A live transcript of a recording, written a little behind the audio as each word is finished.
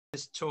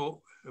this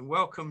talk and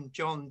welcome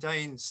John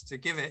Daines to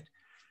give it.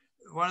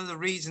 One of the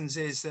reasons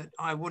is that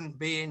I wouldn't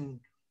be in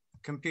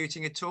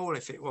computing at all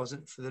if it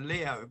wasn't for the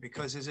Leo,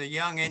 because as a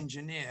young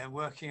engineer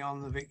working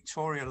on the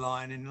Victoria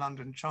line in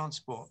London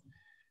Transport,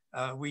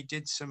 we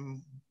did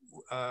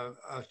a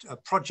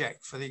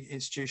project for the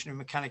Institution of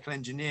Mechanical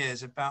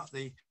Engineers about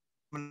the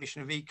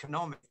combination of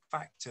economic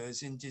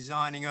factors in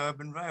designing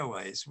urban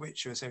railways,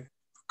 which was a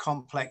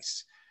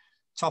complex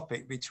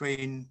topic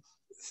between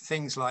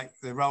things like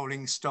the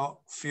rolling stock,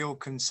 fuel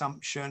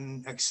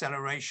consumption,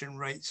 acceleration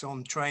rates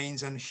on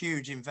trains, and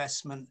huge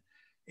investment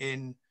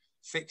in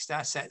fixed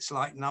assets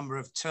like number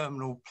of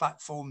terminal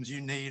platforms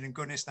you need and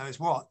goodness knows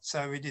what.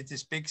 So we did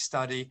this big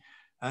study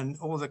and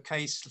all the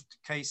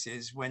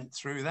cases went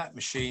through that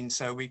machine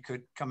so we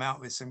could come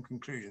out with some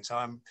conclusions. So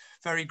I'm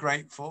very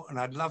grateful and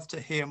I'd love to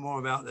hear more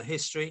about the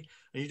history.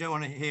 And you don't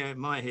want to hear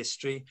my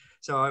history.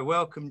 So I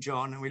welcome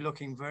John and we're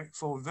looking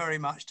forward very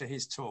much to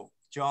his talk.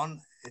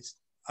 John, it's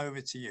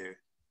over to you.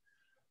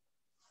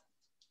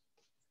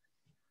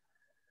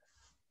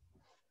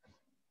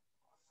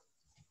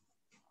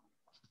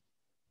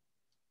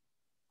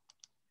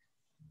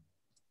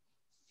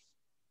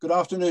 Good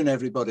afternoon,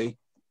 everybody.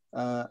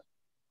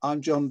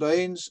 I'm John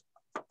Daines.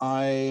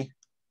 I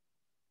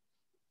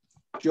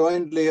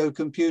joined Leo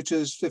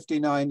Computers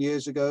 59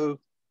 years ago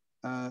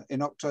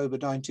in October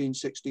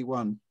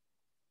 1961.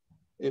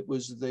 I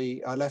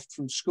left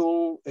from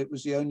school. It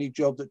was the only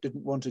job that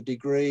didn't want a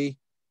degree,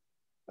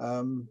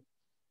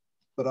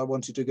 but I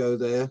wanted to go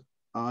there.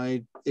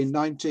 In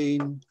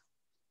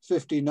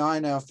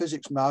 1959, our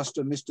physics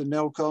master, Mr.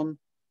 Nelcon,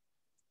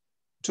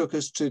 took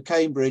us to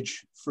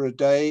Cambridge for a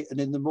day,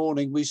 and in the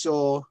morning we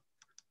saw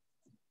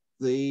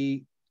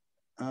the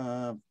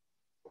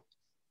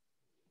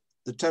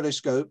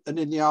telescope, and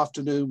in the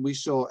afternoon we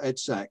saw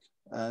EDSAC,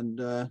 and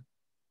I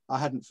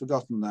hadn't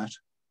forgotten that.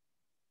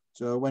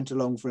 So I went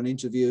along for an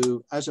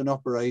interview as an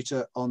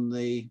operator on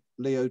the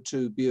Leo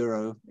 2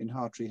 Bureau in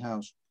Hartree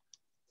House.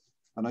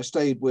 And I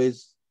stayed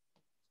with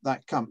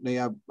that company.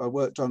 I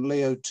worked on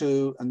Leo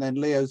 2 and then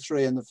Leo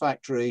 3 in the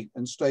factory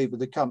and stayed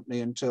with the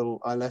company until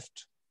I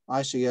left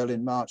ICL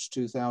in March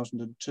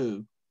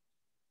 2002.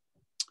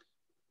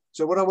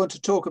 So what I want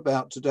to talk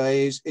about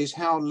today is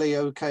how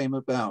Leo came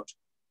about.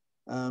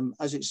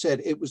 As it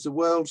said, it was the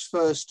world's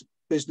first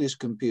business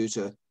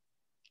computer.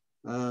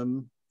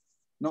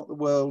 Not the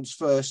world's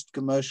first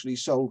commercially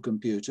sold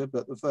computer,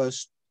 but the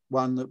first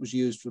one that was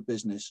used for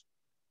business.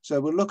 So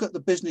we'll look at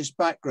the business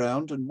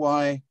background and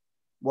why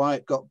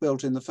it got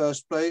built in the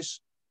first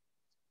place,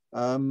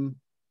 what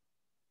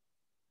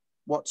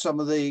some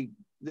of the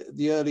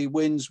early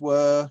wins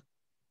were,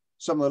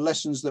 some of the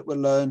lessons that were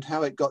learned,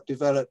 how it got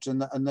developed,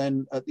 and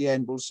then at the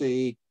end we'll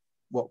see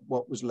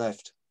what was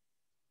left.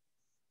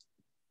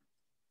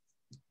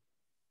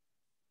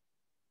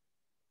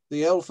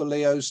 The L for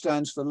Leo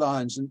stands for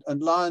Lyons,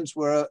 and Lyons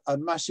were a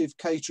massive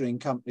catering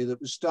company that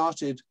was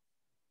started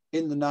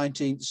in the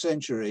 19th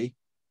century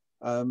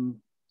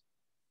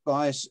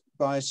by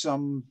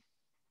some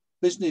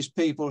business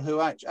people who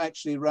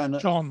actually ran.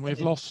 John, we've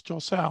lost your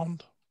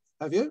sound.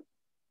 Have you?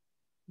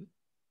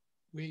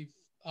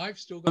 I'm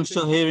still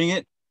hearing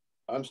it.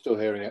 I'm still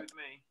hearing it.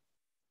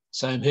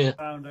 Same here.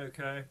 Sound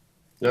okay?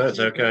 No, it's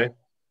okay.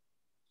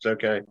 It's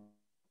okay.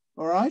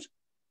 All right.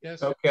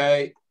 Yes.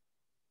 Okay.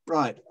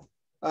 Right.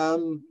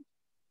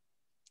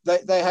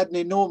 They had an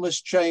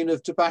enormous chain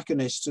of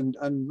tobacconists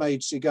and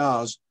made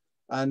cigars,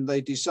 and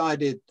they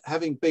decided,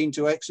 having been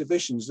to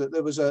exhibitions, that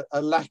there was a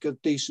lack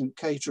of decent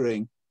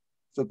catering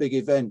for big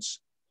events.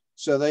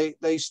 So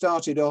they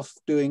started off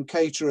doing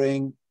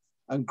catering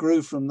and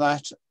grew from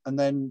that, and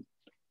then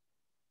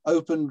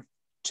opened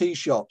tea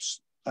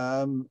shops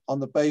on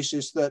the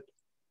basis that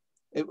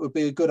it would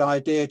be a good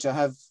idea to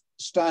have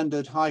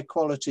standard high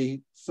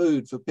quality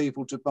food for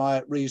people to buy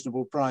at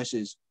reasonable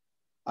prices.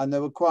 And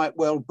they were quite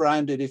well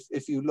branded.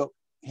 If you look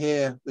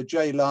here, the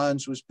J.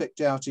 Lyons was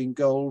picked out in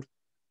gold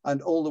and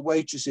all the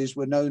waitresses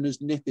were known as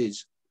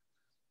nippies.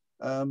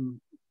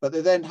 But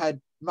they then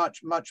had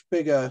much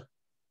bigger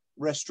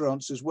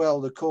restaurants as well.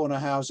 The corner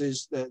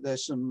houses,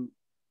 there's some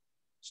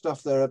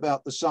stuff there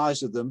about the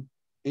size of them,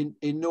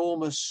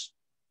 enormous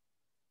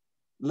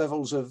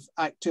levels of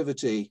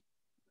activity.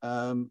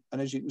 And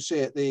as you can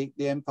see at the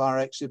Empire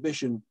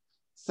exhibition,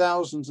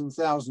 thousands and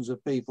thousands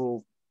of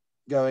people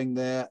going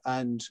there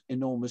and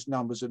enormous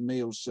numbers of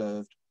meals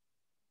served.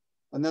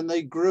 And then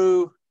they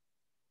grew,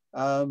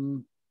 they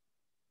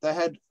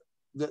had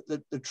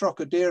the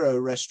Trocadero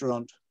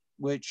restaurant,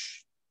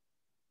 which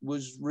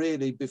was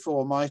really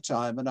before my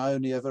time, and I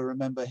only ever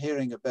remember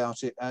hearing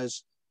about it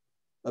as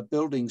a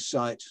building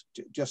site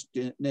just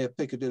near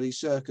Piccadilly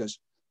Circus.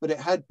 But it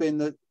had been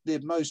the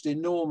most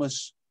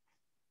enormous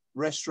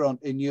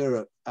restaurant in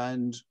Europe,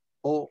 and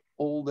all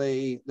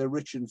the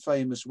rich and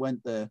famous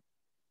went there.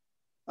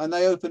 And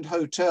they opened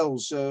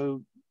hotels.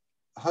 So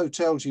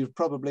hotels you've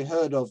probably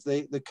heard of,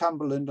 the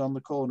Cumberland on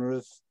the corner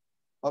of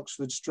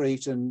Oxford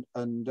Street and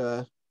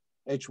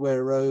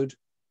Edgware Road,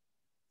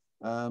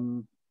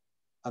 and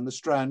the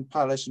Strand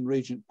Palace and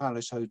Regent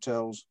Palace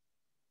hotels.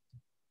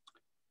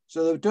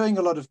 So they were doing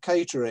a lot of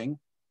catering.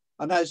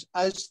 And as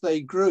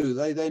they grew,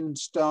 they then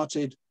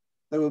started,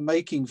 they were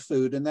making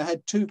food, and they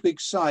had two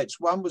big sites.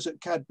 One was at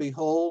Cadby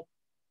Hall,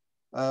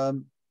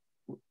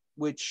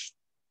 which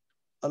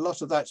a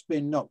lot of that's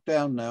been knocked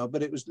down now,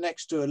 but it was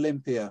next to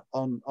Olympia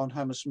on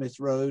Hammersmith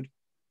Road.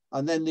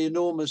 And then the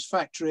enormous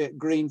factory at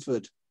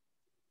Greenford.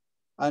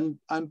 And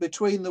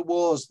between the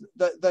wars,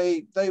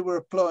 they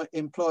were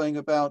employing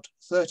about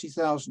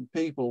 30,000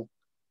 people.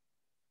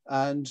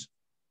 And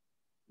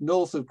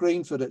north of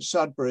Greenford at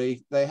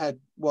Sudbury, they had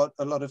what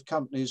a lot of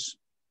companies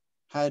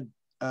had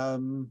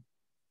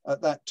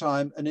at that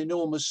time, an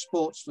enormous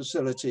sports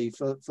facility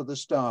for the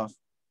staff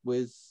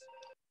with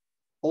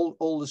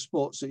all the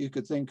sports that you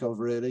could think of,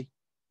 really.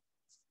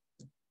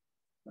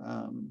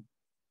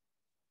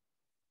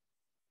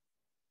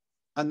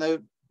 And they,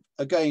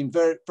 again,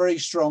 very, very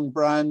strong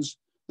brands.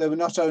 They were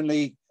not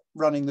only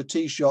running the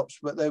tea shops,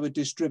 but they were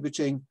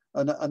distributing,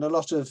 and a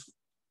lot of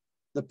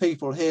the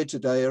people here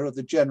today are of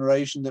the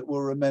generation that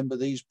will remember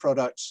these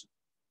products.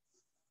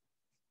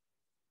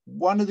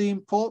 One of the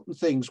important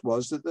things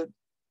was that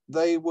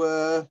they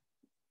were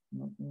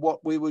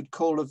what we would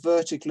call a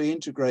vertically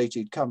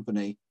integrated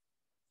company,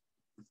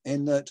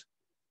 in that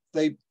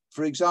they,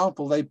 for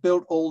example, they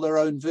built all their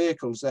own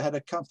vehicles. They had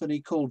a company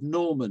called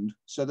Normand,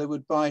 so they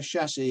would buy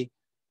chassis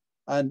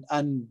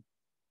and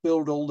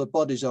build all the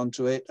bodies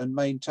onto it and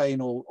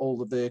maintain all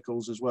the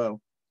vehicles as well.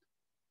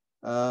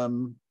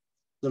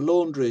 The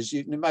laundries,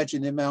 you can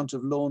imagine the amount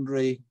of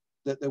laundry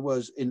that there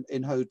was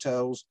in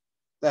hotels.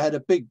 They had a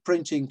big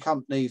printing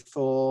company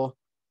for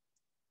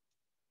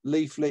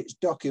leaflets,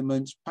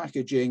 documents,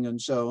 packaging,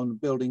 and so on,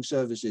 building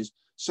services.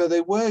 So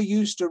they were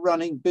used to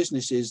running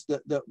businesses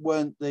that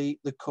weren't the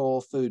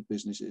core food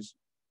businesses.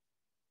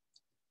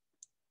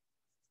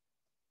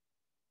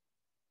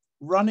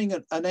 Running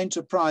an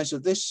enterprise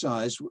of this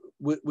size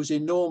was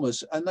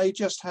enormous, and they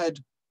just had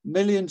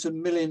millions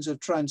and millions of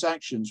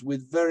transactions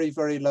with very,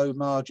 very low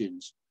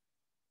margins.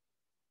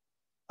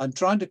 And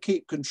trying to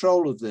keep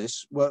control of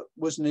this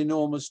was an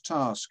enormous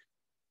task.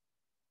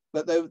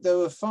 But they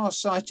were a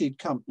far-sighted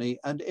company,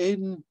 and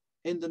in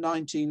the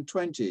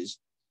 1920s,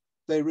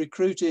 they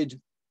recruited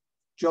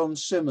John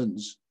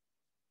Simmons,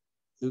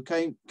 who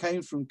came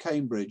from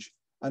Cambridge,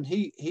 and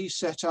he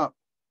set up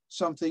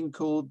something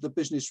called the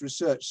Business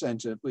Research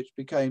Centre, which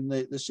became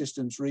the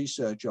Systems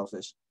Research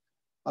Office.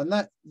 And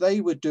that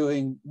they were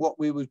doing what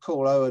we would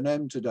call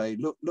O&M today,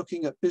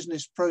 looking at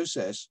business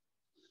process.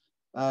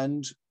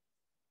 And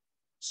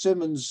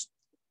Simmons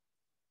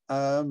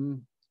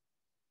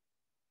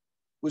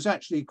was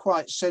actually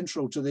quite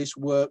central to this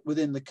work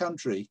within the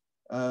country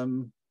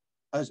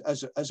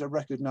as a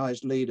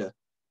recognized leader.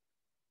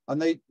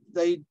 And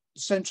they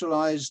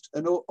centralized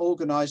and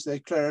organized their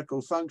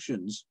clerical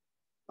functions.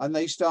 And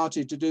they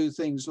started to do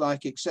things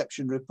like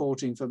exception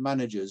reporting for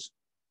managers,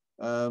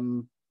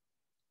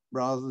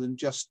 rather than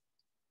just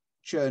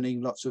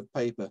churning lots of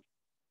paper.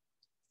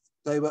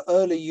 They were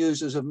early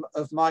users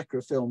of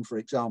microfilm, for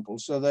example,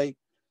 so they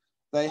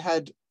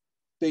had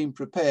been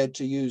prepared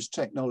to use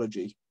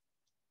technology.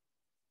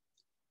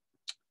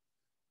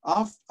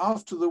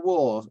 After the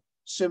war,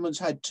 Simmons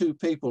had two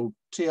people,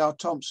 T.R.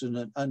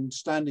 Thompson and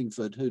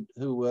Standingford,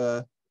 who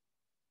were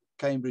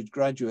Cambridge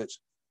graduates,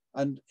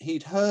 and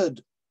he'd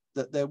heard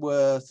that there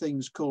were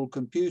things called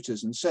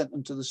computers and sent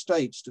them to the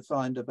States to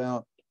find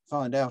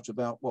out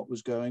about what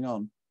was going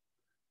on.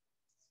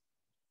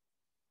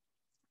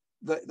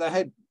 They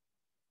had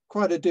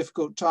quite a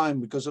difficult time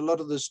because a lot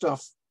of the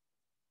stuff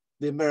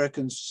the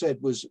Americans said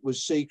was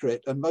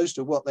secret, and most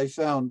of what they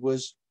found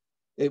was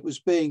it was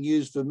being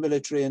used for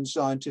military and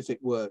scientific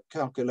work,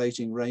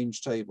 calculating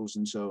range tables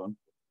and so on.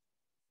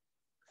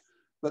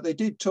 But they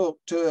did talk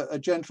to a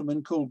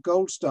gentleman called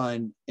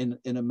Goldstein in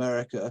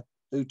America,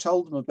 who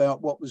told them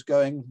about what was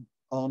going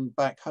on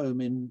back home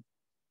in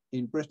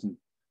Britain,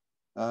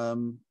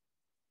 and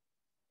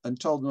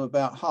told them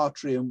about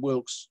Hartree and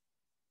Wilkes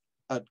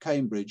at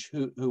Cambridge,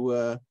 who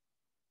were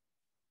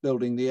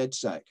building the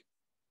EDSAC.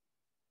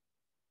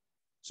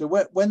 So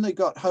when they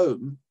got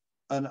home,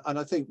 and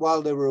I think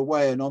while they were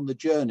away and on the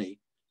journey,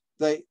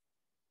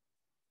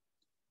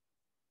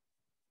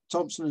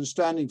 Thompson and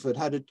Standingford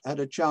had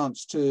a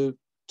chance to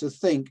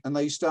think, and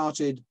they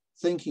started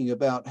thinking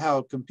about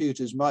how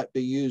computers might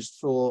be used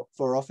for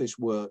office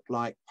work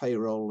like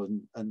payroll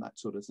and that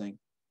sort of thing.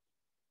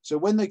 So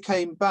when they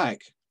came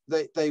back,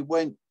 they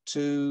went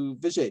to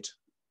visit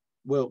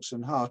Wilkes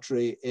and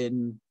Hartree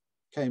in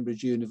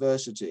Cambridge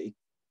University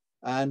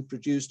and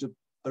produced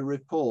a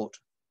report.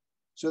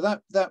 So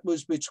that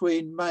was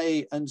between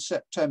May and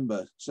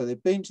September. So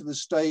they've been to the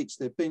States,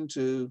 they've been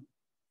to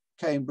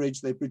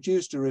Cambridge, they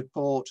produced a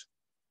report,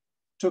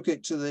 took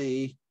it to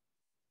the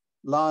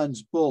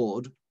Lyons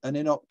board, and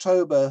in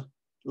October,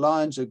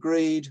 Lyons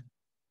agreed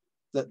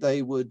that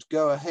they would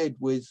go ahead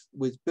with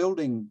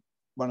building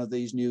one of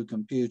these new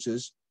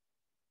computers.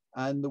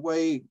 And the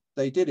way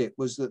they did it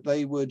was that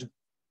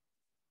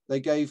they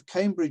gave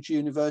Cambridge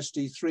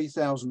University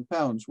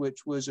 £3,000, which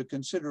was a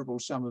considerable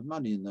sum of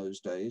money in those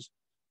days,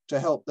 to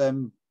help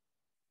them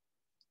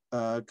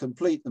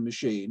complete the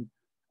machine.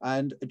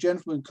 And a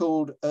gentleman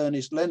called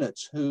Ernest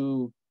Lennertz,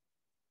 who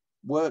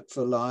worked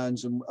for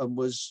Lyons and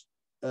was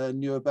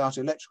knew about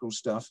electrical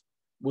stuff,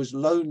 was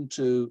loaned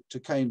to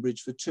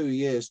Cambridge for 2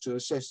 years to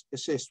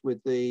assist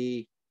with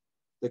the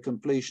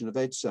completion of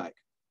EDSAC.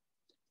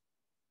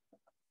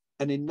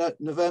 And in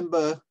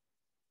November,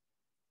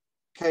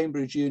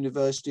 Cambridge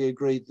University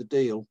agreed the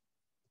deal.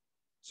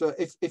 So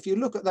if you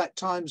look at that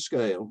time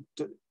scale,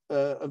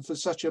 and for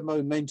such a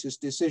momentous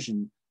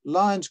decision,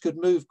 Lyons could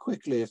move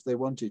quickly if they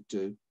wanted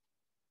to.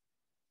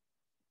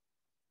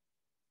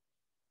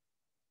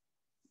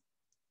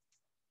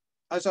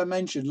 As I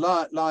mentioned,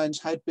 Lyons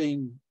had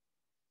been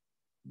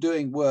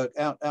doing work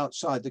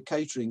outside the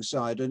catering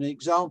side. An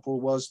example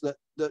was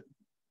that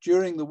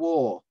during the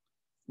war,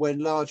 when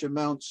large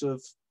amounts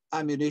of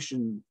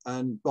ammunition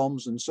and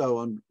bombs and so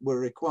on were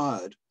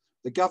required,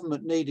 the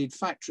government needed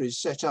factories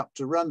set up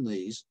to run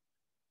these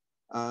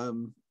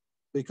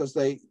because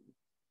they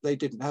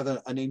didn't have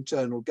an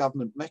internal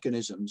government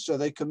mechanism. So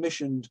they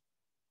commissioned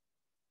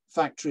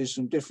factories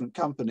from different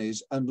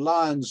companies, and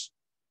Lyons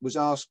was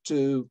asked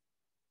to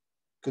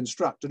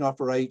construct and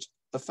operate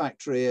a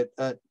factory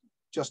at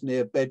just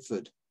near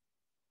Bedford.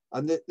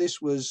 And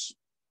this was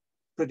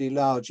pretty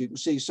large. You can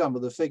see some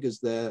of the figures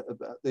there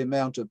about the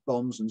amount of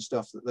bombs and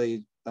stuff that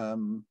they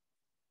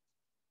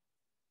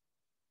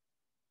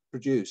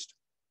produced.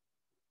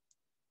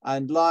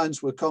 And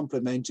Lyons were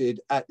complimented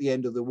at the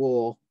end of the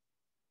war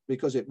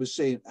because it was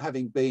seen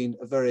having been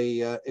a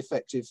very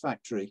effective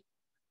factory.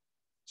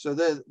 So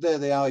there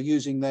they are,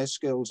 using their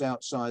skills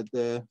outside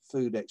their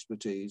food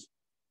expertise.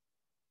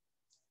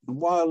 And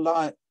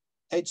while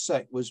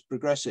EDSAC was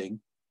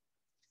progressing,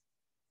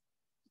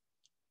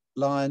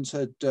 Lyons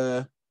had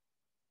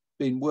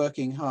been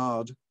working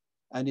hard.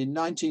 And in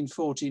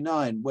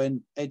 1949,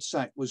 when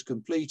EDSAC was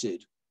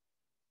completed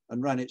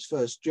and ran its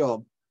first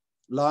job,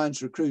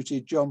 Lyons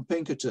recruited John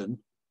Pinkerton,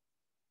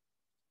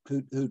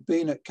 who'd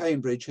been at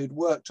Cambridge, who'd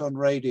worked on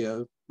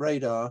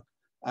radar,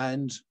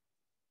 and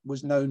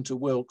was known to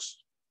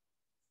Wilkes.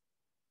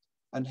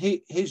 And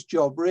his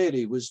job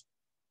really was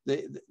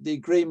the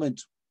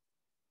agreement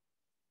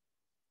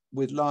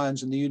with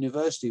Lyons and the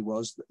university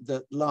was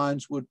that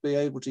Lyons would be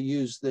able to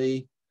use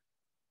the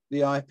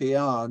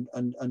IPR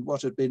and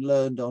what had been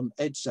learned on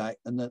EDSAC,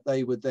 and that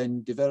they would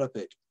then develop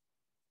it.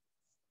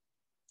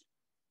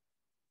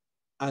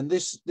 And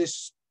this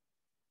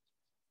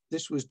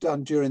was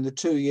done during the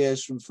 2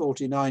 years from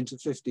 49 to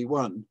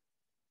 51.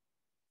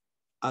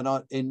 And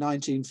in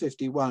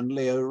 1951,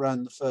 Leo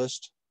ran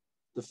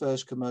the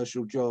first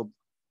commercial job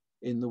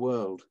in the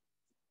world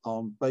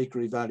on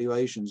bakery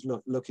valuations,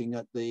 looking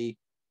at the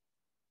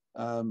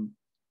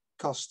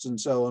costs and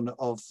so on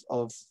of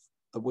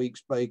a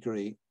week's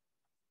bakery.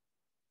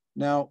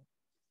 Now,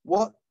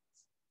 what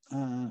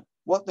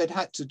they'd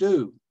had to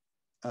do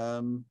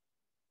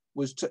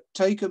was to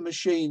take a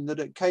machine that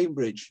at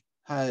Cambridge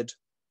had,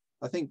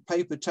 I think,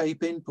 paper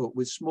tape input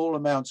with small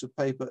amounts of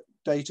paper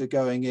data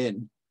going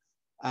in,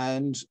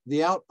 and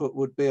the output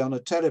would be on a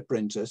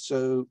teleprinter,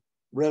 so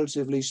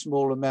relatively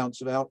small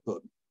amounts of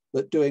output,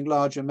 but doing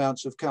large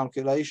amounts of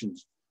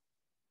calculations.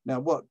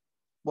 Now, what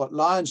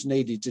Lyons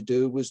needed to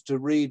do was to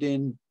read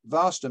in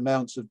vast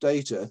amounts of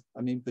data,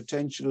 I mean,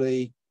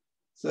 potentially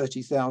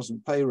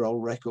 30,000 payroll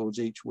records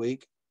each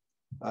week,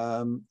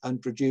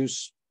 and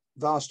produce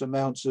vast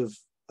amounts of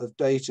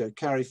data,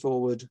 carry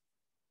forward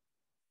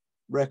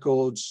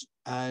records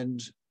and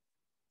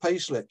pay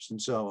slips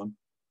and so on.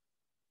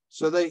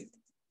 So the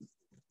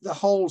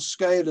whole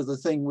scale of the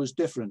thing was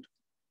different.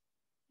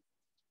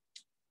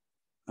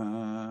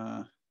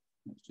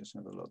 Let's just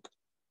have a look.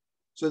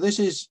 So this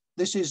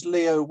is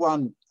Leo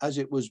 1 as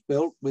it was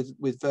built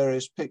with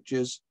various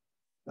pictures.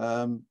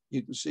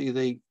 You can see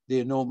the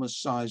enormous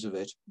size of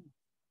it.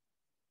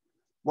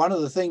 One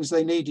of the things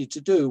they needed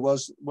to do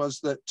was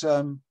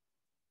that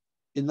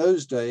in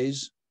those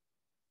days,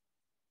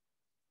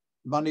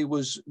 money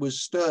was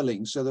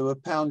sterling, so there were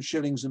pounds,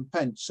 shillings, and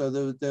pence. So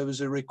there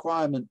was a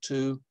requirement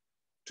to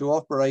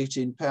operate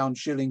in pounds,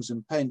 shillings,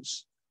 and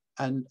pence,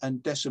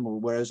 and decimal,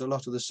 whereas a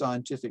lot of the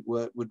scientific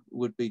work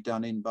would be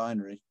done in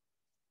binary.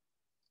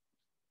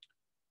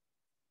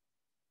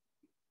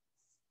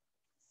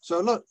 So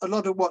a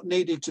lot of what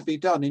needed to be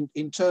done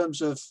in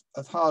terms of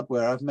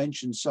hardware, I've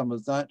mentioned some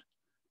of that.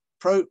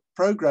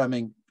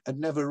 Programming had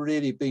never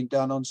really been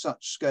done on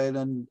such scale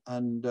and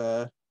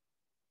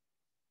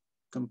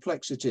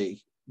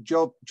complexity.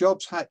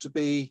 Jobs had to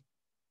be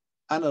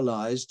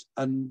analyzed,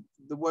 and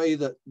the way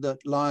that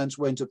Lyons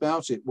went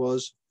about it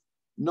was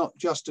not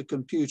just to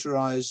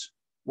computerize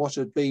what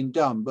had been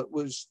done, but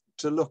was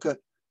to look at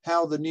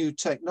how the new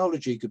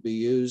technology could be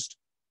used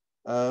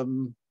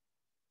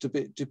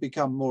to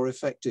become more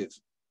effective.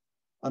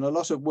 And a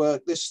lot of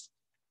work, this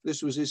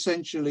was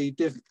essentially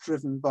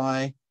driven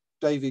by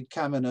David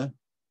Kaminer,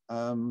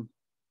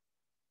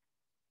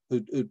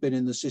 who'd been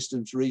in the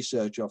Systems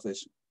Research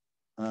Office.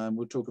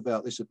 We'll talk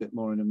about this a bit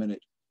more in a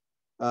minute.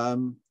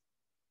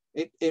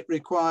 It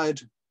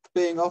required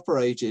being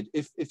operated.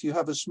 If you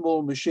have a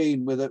small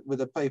machine with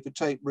a paper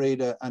tape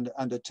reader and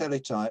a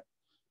teletype,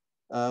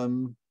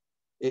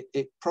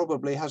 it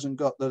probably hasn't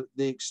got the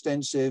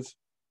extensive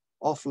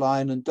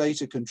offline and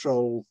data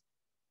control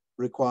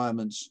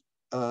requirements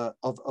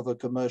of a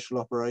commercial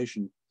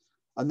operation.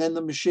 And then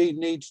the machine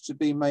needs to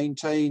be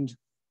maintained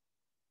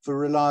for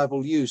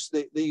reliable use.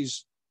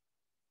 These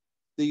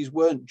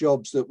weren't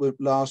jobs that would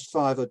last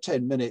 5 or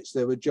 10 minutes.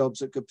 They were jobs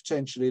that could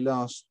potentially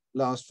last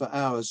for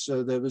hours.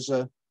 So there was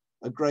a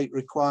great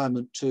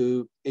requirement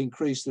to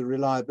increase the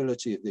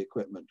reliability of the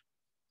equipment.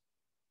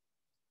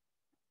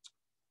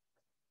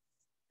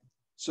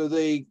 So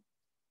the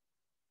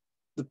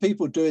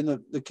people doing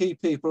the key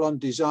people on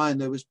design,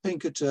 there was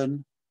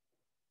Pinkerton,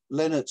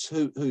 Lennox,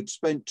 who'd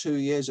spent 2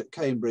 years at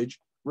Cambridge,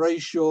 Ray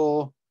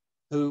Shaw,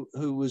 who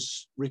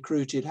was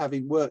recruited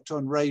having worked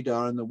on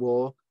radar in the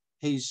war.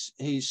 He's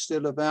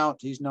still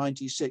about, he's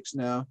 96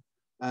 now,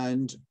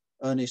 and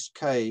Ernest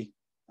Kay.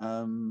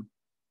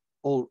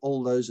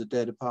 All those are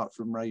dead apart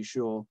from Ray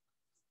Shaw.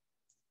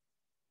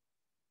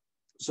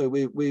 So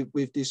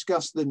we've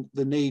discussed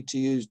the need to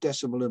use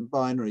decimal and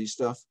binary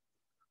stuff.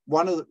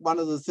 One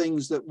of the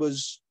things that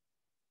was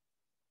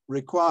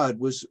required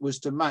was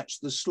to match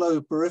the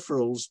slow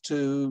peripherals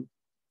to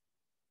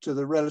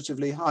the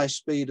relatively high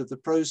speed of the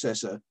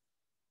processor.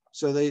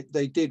 So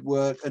they did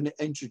work and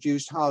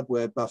introduced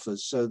hardware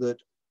buffers so that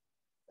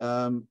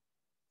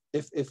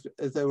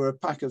if there were a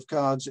pack of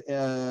cards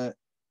in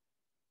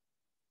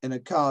a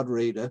card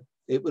reader,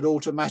 it would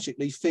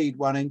automatically feed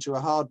one into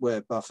a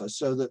hardware buffer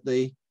so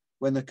that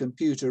when the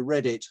computer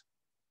read it,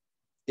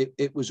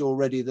 it was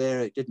already there.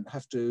 It didn't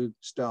have to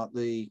start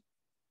the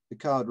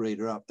card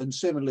reader up. And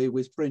similarly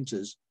with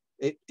printers,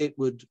 it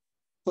would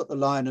put the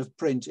line of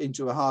print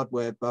into a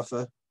hardware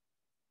buffer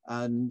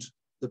and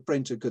the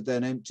printer could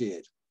then empty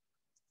it.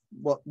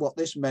 What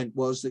this meant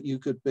was that you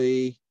could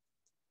be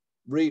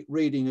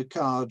reading a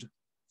card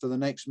for the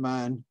next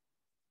man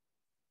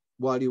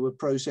while you were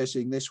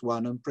processing this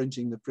one and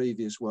printing the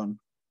previous one.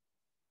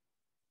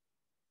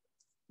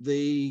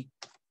 The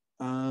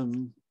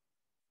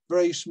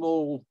very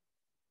small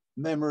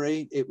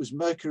memory, it was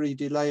Mercury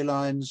delay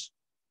lines.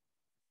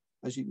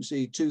 As you can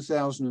see,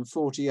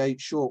 2048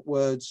 short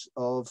words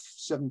of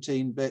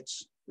 17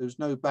 bits. There was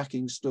no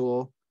backing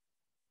store,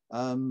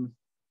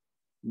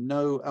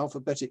 no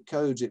alphabetic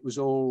codes. It was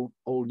all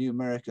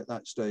numeric at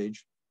that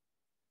stage.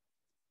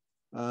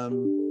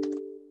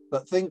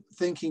 But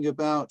thinking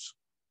about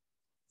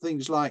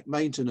things like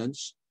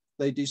maintenance,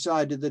 they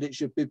decided that it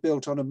should be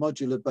built on a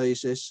modular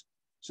basis.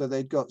 So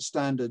they'd got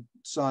standard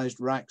sized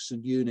racks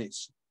and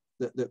units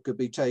that could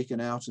be taken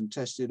out and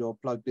tested or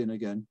plugged in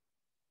again.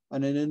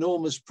 And an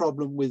enormous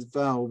problem with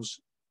valves,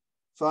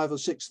 5,000 or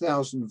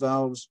 6,000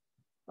 valves.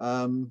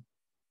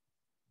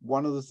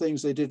 One of the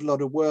things they did a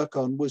lot of work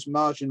on was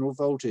marginal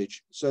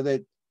voltage. So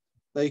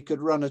they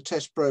could run a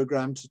test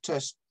program to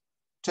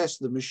test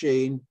the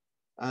machine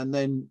and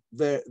then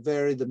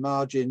vary the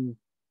margin,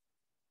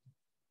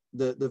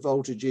 the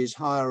voltages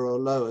higher or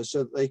lower,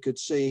 so that they could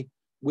see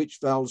which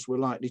valves were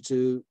likely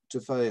to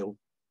fail.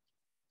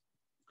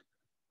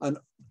 And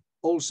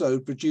also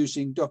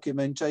producing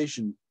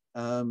documentation.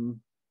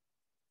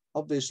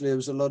 Obviously, there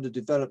was a lot of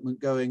development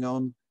going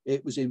on.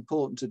 It was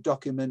important to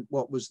document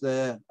what was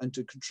there and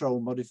to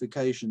control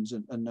modifications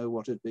and know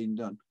what had been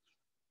done.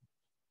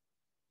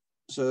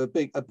 So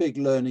a big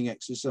learning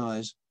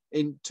exercise.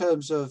 In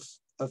terms of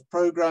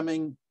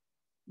programming,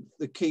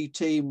 the key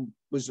team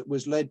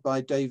was led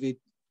by David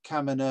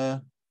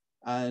Kaminer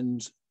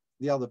and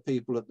the other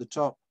people at the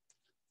top.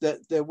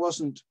 That there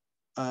wasn't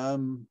a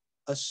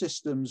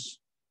systems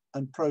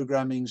and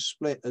programming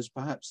split as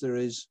perhaps there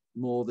is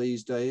more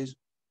these days.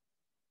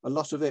 A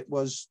lot of it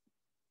was,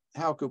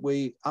 how could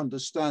we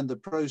understand the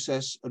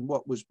process and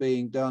what was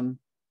being done?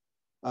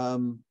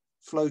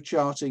 Flow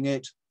charting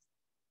it.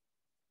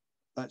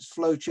 That's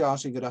flow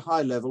charting at a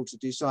high level to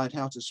decide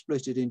how to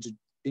split it into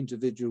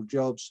individual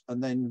jobs,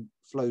 and then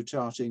flow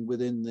charting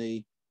within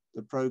the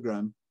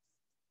program.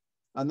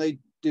 And they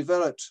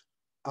developed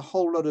a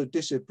whole lot of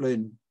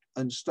discipline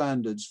and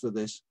standards for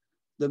this.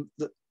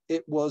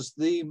 It was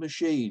the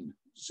machine.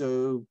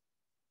 So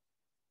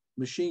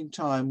machine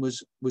time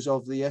was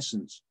of the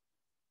essence.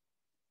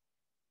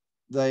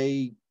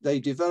 They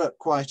developed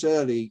quite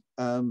early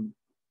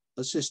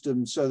a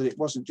system so that it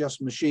wasn't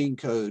just machine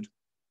code.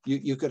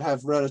 You could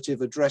have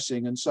relative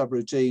addressing and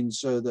subroutines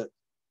so that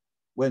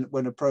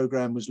when a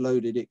program was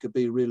loaded, it could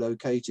be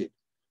relocated.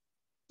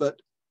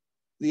 But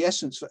the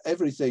essence for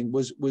everything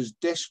was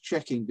desk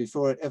checking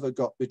before it ever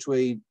got before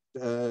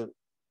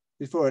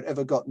it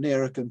ever got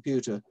near a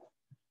computer.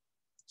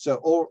 So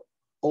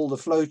all the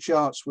flow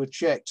charts were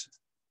checked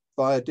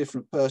by a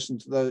different person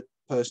to the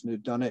person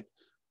who'd done it.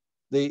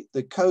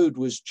 The code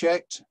was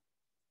checked,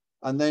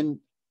 and then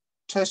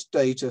test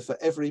data for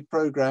every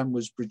program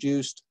was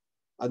produced,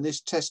 and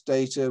this test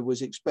data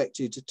was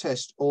expected to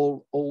test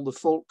all the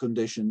fault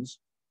conditions,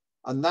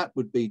 and that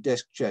would be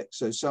desk checked.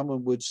 So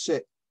someone would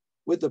sit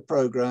with the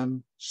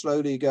program,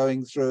 slowly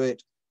going through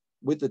it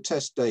with the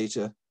test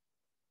data,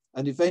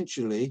 and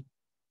eventually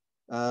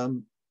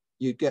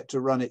you get to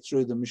run it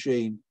through the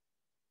machine.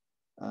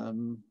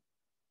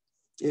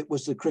 it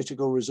was the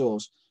critical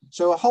resource.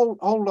 So a whole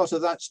lot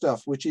of that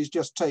stuff, which is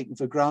just taken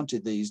for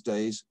granted these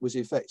days, was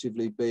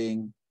effectively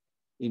being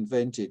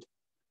invented.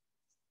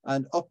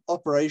 And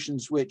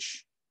operations,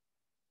 which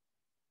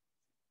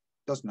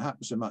doesn't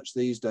happen so much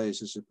these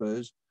days, I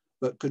suppose,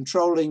 but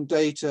controlling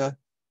data,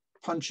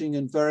 punching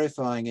and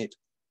verifying it,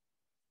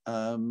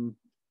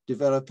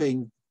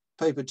 developing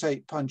paper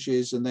tape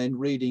punches and then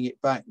reading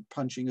it back,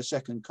 punching a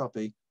second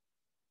copy.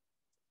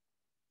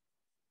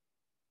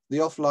 The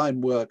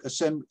offline work,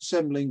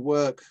 assembling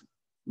work,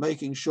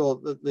 making sure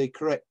that the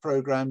correct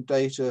program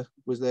data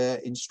was there,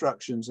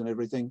 instructions and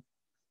everything.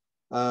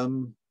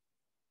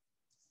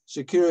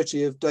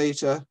 Security of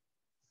data,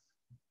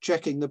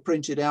 checking the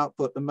printed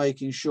output and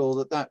making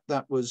sure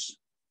that was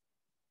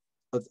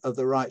of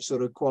the right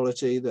sort of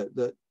quality,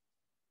 that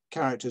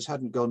characters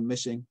hadn't gone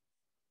missing.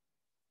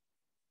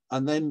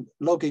 And then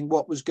logging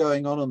what was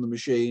going on the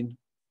machine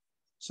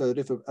so that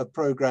if a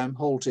program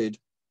halted,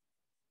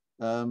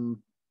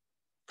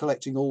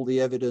 collecting all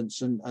the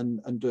evidence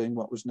and doing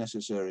what was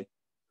necessary.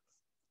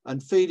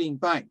 And feeding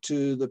back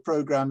to the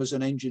programmers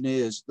and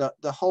engineers that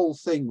the whole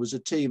thing was a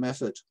team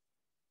effort.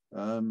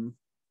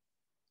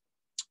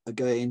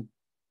 Again,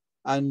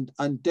 and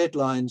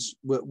deadlines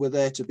were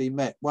there to be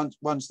met.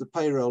 Once the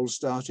payroll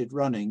started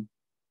running,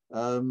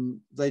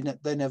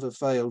 they never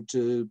failed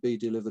to be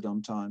delivered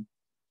on time.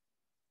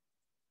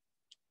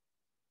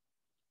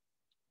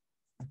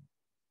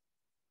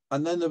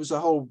 And then there was a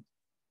whole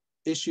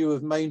issue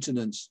of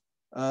maintenance.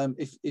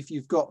 If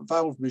you've got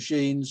valve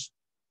machines,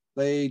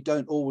 they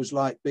don't always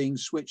like being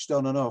switched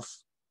on and off.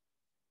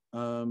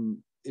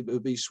 It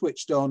would be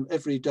switched on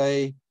every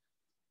day.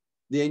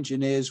 The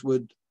engineers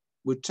would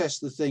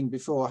test the thing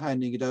before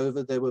handing it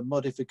over. There were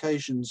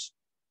modifications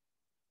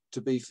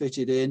to be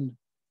fitted in.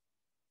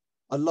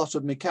 A lot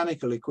of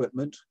mechanical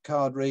equipment,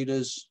 card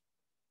readers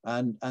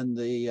and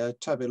the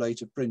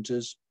tabulator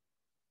printers.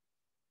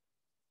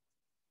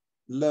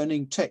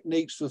 Learning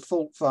techniques for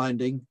fault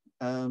finding.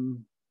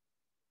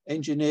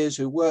 Engineers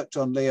who worked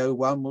on Leo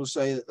 1 will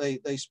say that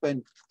they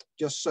spent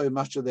just so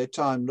much of their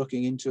time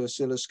looking into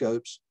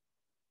oscilloscopes.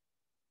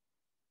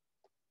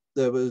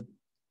 There were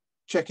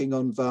checking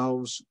on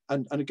valves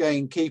and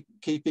again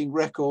keeping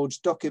records,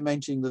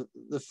 documenting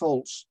the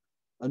faults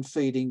and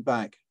feeding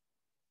back.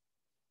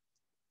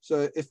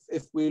 So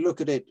if we look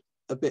at it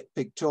a bit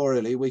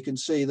pictorially, we can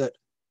see that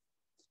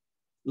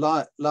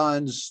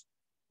Lyons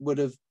would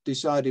have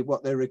decided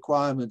what their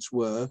requirements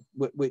were,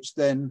 which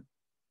then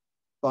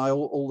by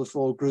all the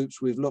four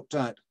groups we've looked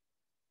at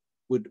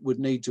would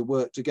need to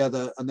work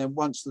together. And then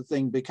once the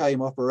thing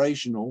became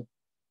operational,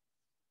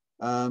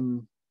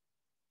 again,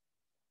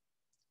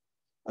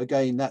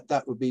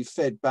 that would be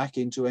fed back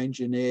into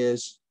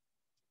engineers,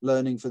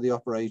 learning for the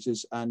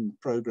operators and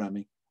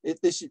programming.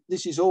 This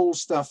is all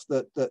stuff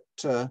that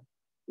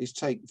is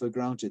taken for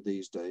granted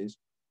these days.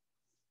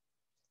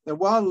 Now,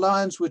 while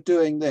Lyons were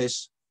doing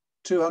this,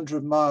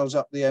 200 miles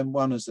up the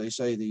M1, as they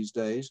say these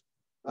days,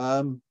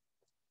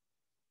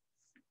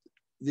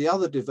 the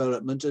other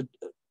development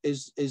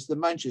is the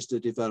Manchester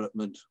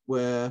development,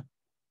 where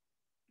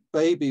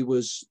Baby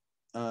was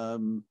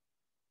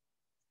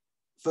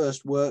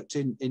first worked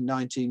in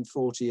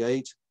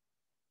 1948.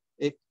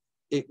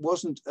 It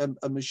wasn't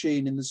a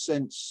machine in the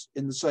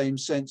same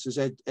sense as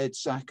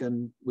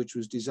EDSACN, which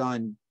was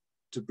designed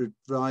to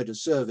provide a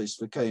service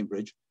for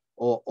Cambridge,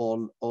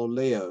 or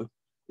Leo.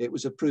 It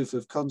was a proof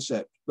of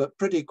concept, but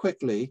pretty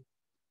quickly,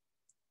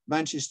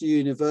 Manchester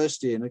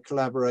University, in a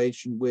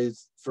collaboration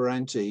with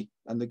Ferranti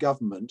and the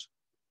government,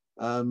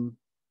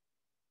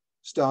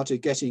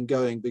 started getting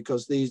going,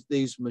 because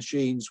these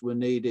machines were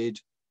needed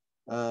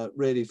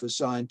really for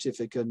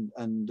scientific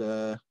and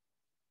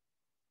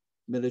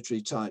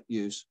military type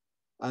use.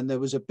 And there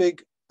was a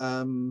big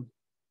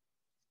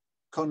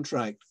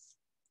contract,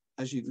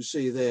 as you can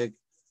see there.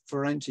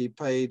 Ferranti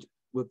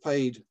were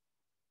paid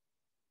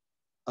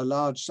a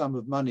large sum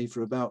of money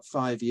for about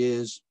 5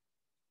 years.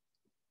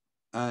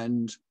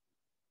 And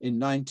in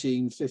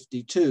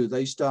 1952,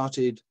 they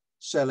started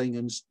selling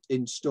and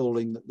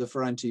installing the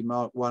Ferranti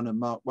Mark I and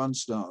Mark I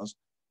stars.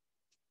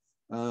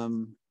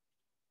 And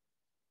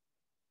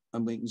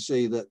we can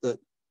see that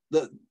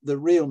the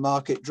real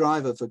market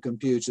driver for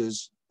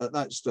computers at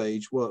that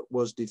stage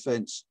was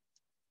defense.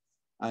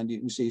 And you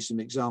can see some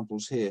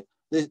examples here.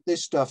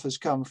 This stuff has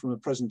come from a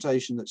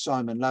presentation that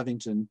Simon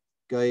Lavington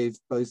gave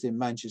both in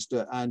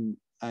Manchester and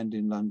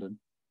in London.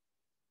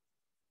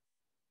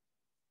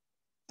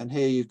 And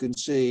here you can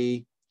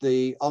see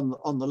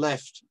on the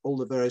left, all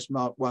the various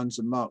Mark I's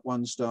and Mark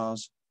I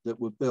stars that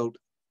were built.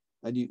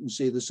 And you can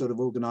see the sort of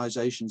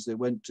organizations they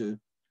went to.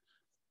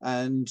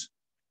 And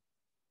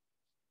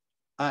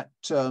at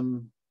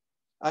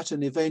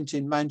an event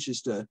in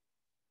Manchester,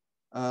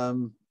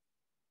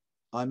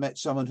 I met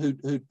someone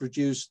who'd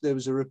produced, there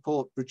was a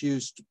report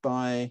produced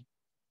by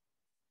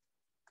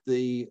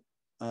the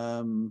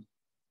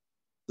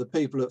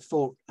people at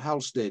Fort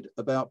Halstead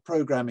about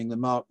programming the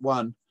Mark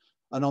I.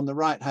 And on the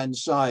right-hand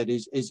side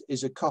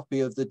is a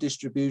copy of the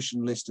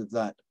distribution list of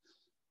that.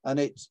 And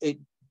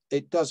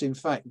it does in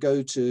fact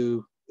go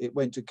to it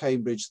went to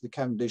Cambridge, the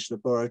Cavendish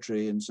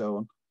Laboratory, and so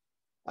on,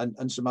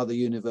 and some other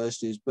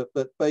universities.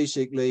 But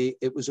basically,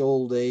 it was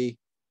all the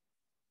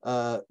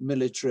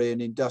military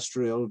and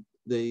industrial,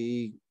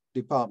 the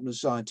Department of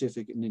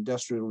Scientific and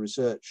Industrial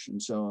Research,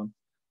 and so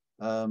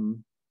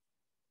on.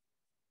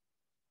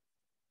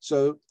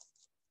 So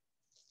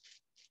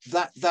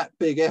that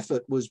big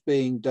effort was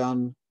being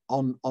done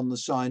on the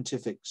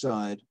scientific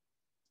side.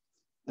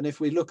 And if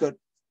we look at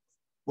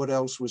what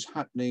else was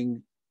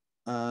happening,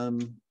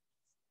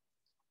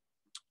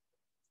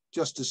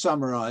 just to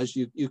summarize,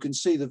 you can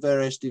see the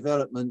various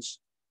developments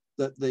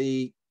that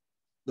the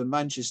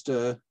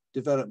Manchester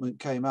development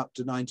came up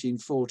to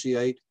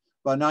 1948.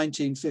 By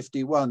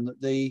 1951,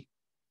 the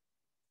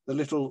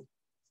little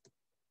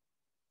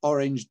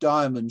orange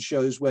diamond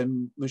shows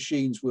when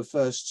machines were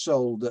first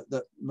sold.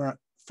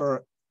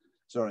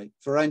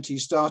 Ferranti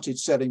started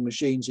selling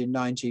machines in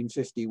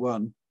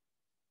 1951.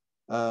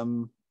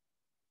 On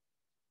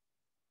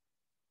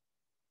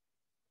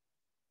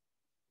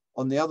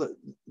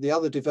the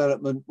other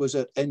development was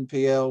at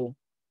NPL,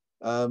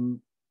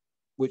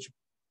 which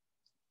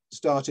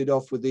started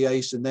off with the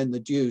Ace and then the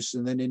Deuce,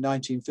 and then in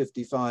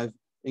 1955,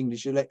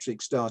 English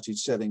Electric started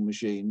selling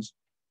machines.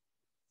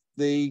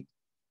 The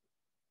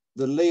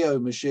Leo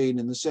machine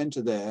in the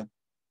center there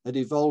had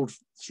evolved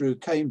through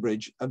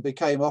Cambridge and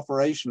became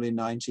operational in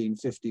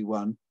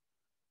 1951,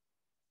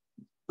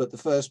 but the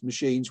first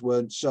machines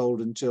weren't sold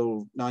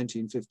until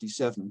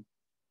 1957.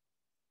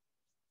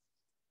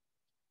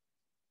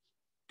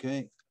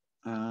 Okay,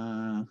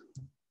 and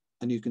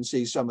you can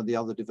see some of the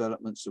other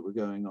developments that were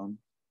going on.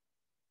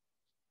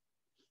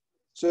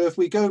 So if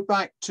we go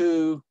back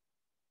to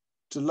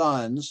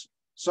Lyons,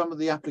 some of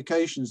the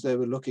applications they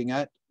were looking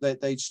at,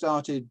 they'd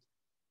started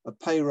a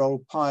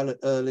payroll pilot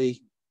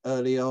early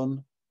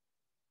on.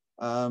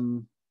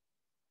 An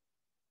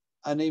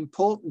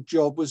important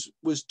job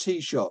was tea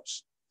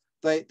shops.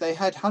 They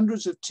had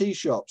hundreds of tea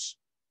shops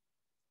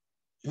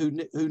who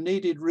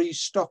needed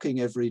restocking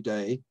every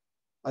day,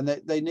 and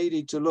they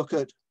needed to look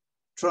at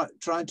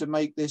trying to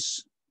make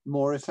this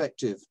more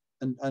effective.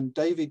 And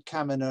David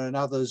Kaminer and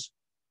others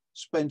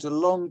spent a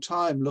long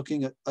time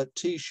looking at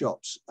tea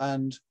shops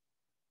and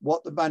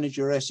what the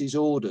manageresses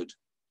ordered,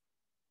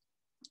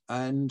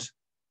 and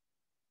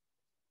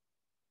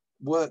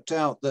worked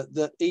out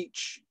that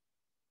each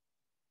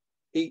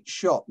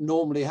shop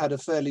normally had a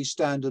fairly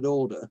standard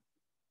order.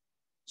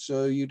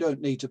 So you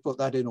don't need to put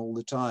that in all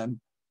the time.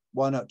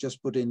 Why not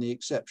just put in the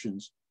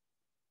exceptions?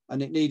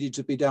 And it needed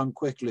to be done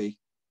quickly.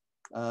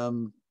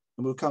 And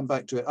we'll come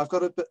back to it. I've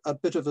got a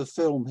bit of a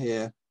film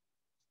here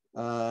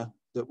that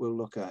we'll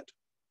look at.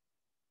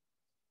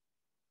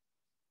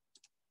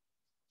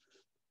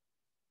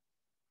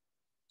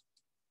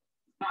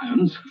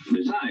 Lyons,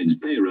 besides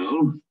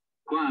payroll,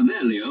 require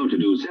their Leo to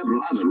do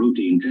several other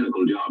routine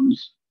clerical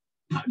jobs.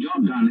 A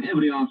job done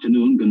every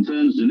afternoon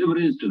concerns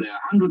deliveries to their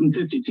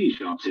 150 tea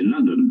shops in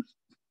London.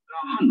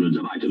 There are hundreds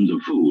of items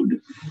of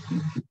food,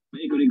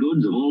 bakery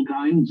goods of all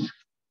kinds,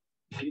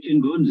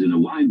 kitchen goods in a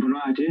wide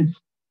variety,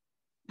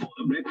 for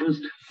the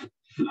breakfast,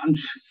 lunch,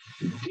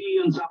 tea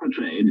and supper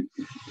trade,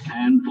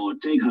 and for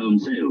take-home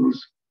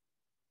sales.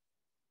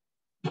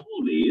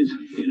 All these,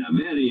 in a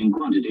varying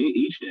quantity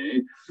each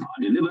day,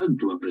 are delivered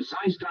to a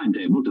precise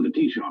timetable to the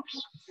tea shops.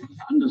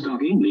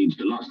 Understocking leads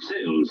to lost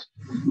sales,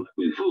 but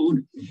with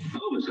food,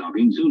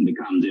 overstocking soon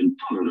becomes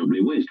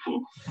intolerably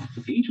wasteful.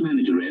 Each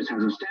manageress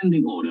has a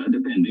standing order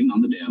depending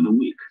on the day of the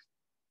week.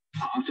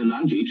 After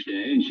lunch each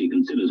day, she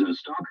considers her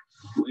stock,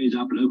 weighs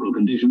up local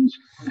conditions,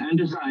 and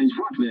decides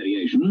what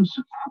variations,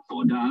 up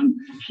or down,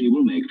 she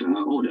will make to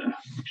her order.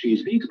 She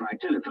speaks by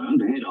telephone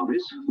to head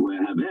office,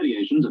 where her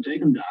variations are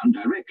taken down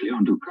directly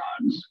onto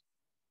cards.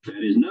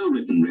 There is no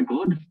written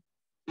record.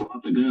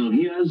 What the girl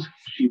hears,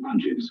 she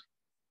punches.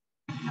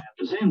 At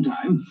the same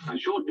time, a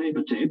short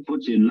paper tape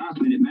puts in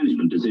last-minute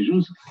management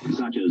decisions,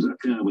 such as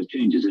occur with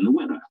changes in the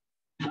weather.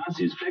 Thus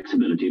is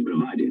flexibility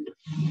provided.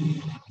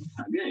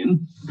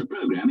 Again, the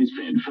program is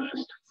fed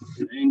first,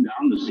 laying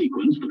down the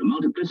sequence for the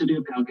multiplicity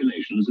of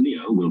calculations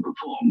Leo will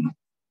perform.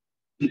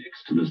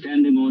 Next, the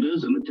standing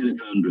orders and the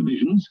telephone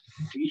revisions,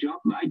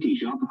 tea-shop by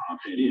tea-shop, are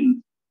fed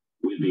in,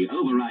 with the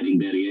overriding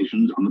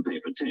variations on the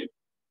paper tape.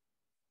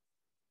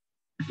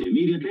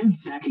 Immediately,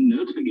 packing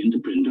notes begin to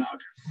print out,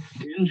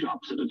 10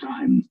 shops at a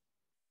time.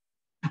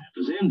 At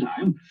the same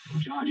time,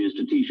 charges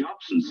to tea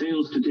shops and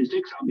sales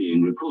statistics are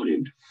being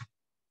recorded.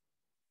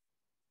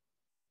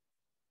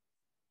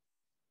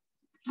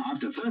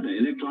 After further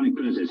electronic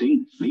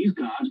processing, these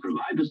cards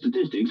provide the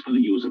statistics for the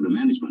use of the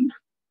management.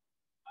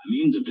 By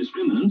means of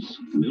discriminants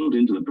built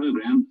into the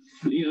program,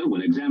 Leo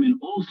will examine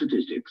all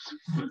statistics,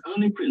 but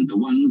only print the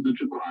ones that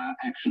require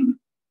action.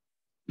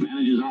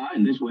 Managers are,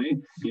 in this way,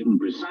 given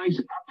precise,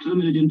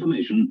 up-to-the-minute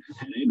information,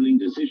 enabling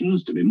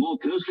decisions to be more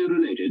closely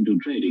related to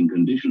trading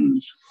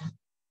conditions.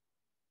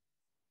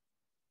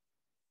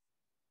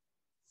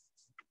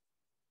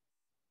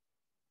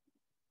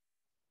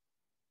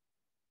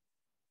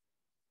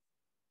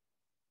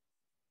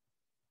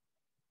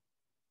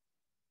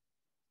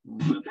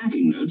 The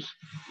packing notes,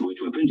 which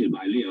were printed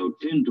by Leo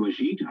 10 to a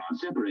sheet, are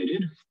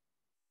separated.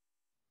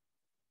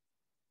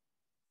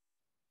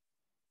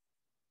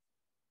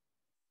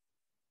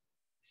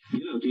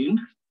 Guillotined,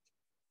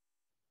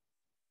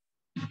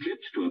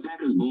 clipped to a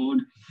packer's board,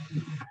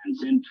 and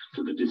sent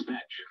to the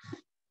dispatch.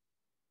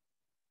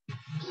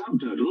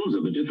 Subtotals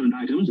of the different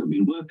items have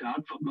been worked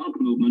out for bulk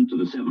movement to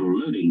the several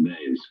loading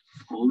bays.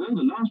 Although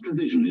the last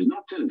revision is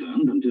not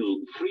telephoned until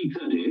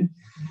 3:30,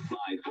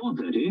 by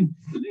 4:30,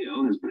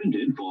 Leo has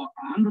printed for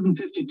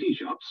 150 tea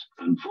shops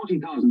and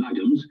 40,000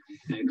 items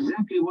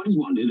exactly what is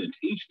wanted at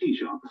each tea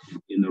shop,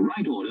 in the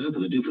right order for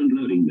the different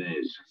loading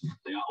bays.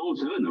 They are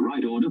also in the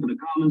right order for the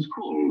carmen's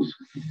calls,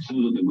 so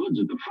that the goods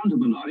at the front of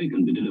the lorry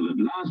can be delivered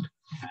last,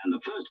 and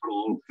the first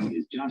call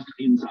is just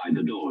inside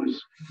the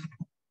doors.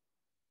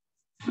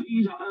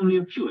 These are only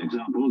a few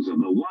examples of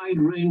the wide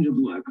range of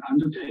work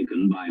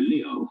undertaken by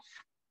Leo.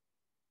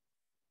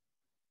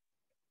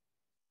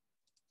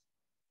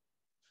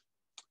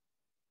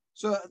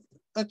 So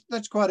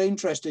that's quite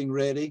interesting,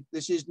 really.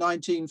 This is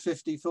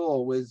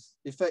 1954 with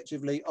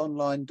effectively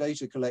online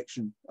data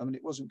collection. I mean,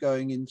 it wasn't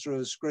going in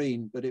through a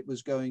screen, but it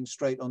was going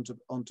straight onto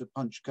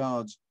punch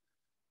cards,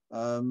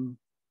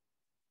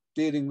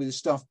 dealing with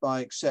stuff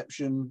by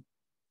exception.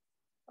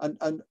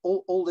 And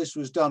all this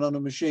was done on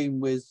a machine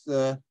with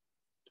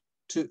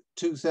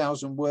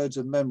 2,000 words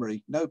of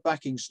memory, no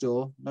backing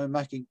store, no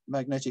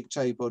magnetic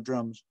tape or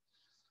drums.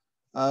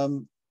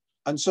 And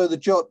so the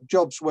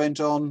jobs went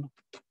on,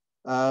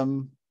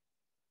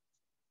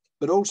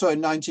 but also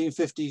in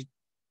 1950,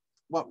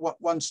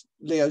 once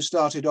Leo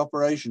started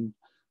operation,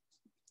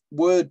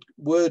 word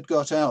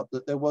got out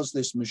that there was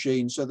this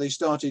machine, so they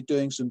started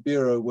doing some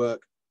bureau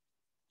work,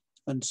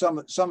 and some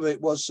of it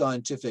was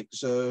scientific.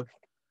 So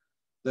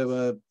there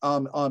were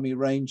army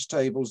range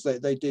tables.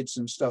 They did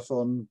some stuff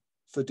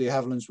for de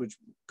Havilland's, which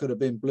could have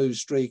been Blue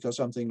Streak or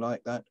something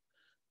like that.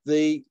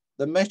 The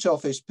Met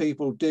Office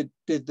people did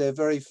their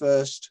very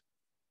first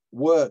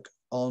work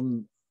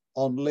on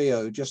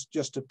Leo just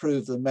to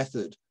prove the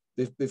method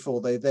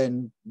before they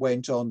then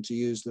went on to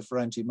use the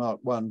Ferranti Mark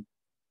I,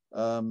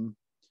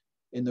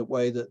 in the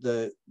way that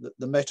the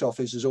Met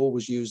Office has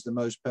always used the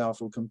most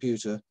powerful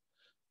computer,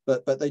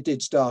 but they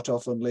did start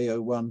off on Leo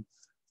 1.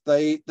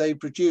 They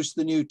produced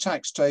the new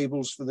tax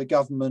tables for the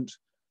government.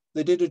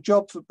 They did a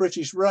job for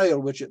British Rail,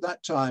 which at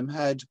that time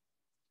had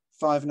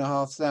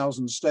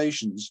 5,500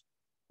 stations.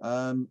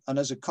 And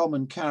as a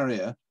common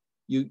carrier,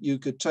 you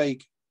could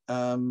take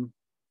a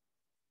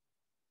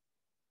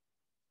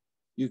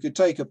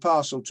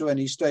parcel to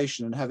any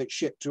station and have it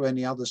shipped to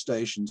any other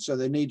station. So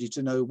they needed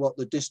to know what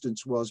the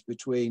distance was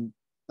between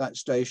that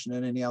station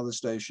and any other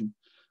station.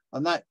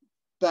 And that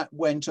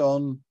went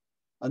on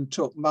and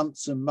took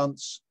months and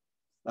months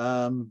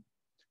to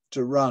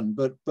run,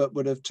 but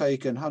would have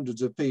taken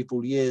hundreds of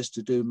people years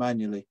to do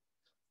manually.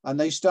 And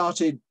they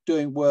started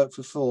doing work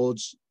for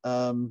Ford's,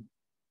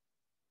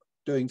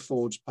 doing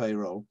Ford's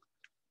payroll.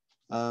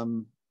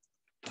 And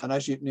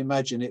as you can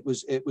imagine, it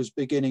was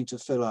beginning to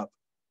fill up.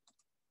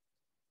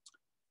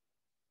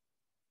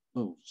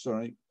 Oh,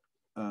 sorry.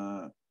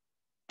 Wrong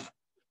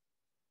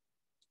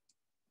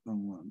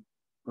one.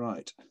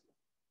 Right.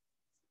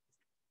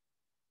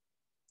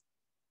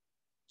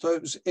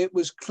 So it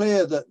was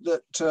clear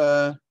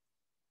that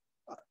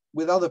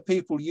with other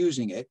people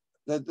using it,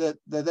 that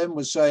they then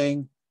was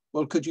saying,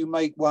 well, could you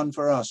make one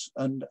for us?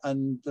 And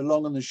the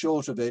long and the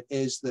short of it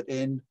is that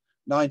in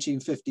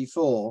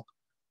 1954,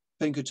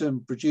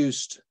 Pinkerton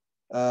produced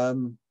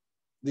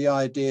the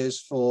ideas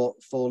for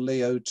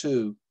Leo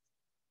 2.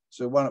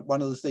 So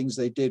one of the things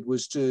they did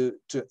was to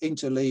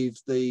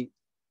interleave the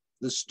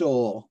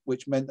store,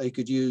 which meant they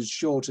could use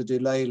shorter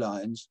delay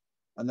lines,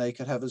 and they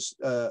could have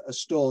a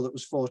store that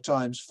was 4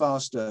 times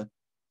faster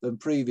than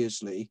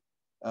previously,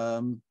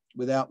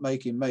 without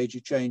making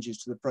major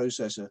changes to the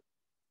processor.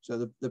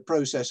 So the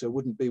processor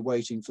wouldn't be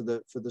waiting for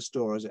the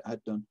store as it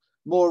had done.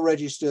 More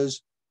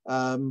registers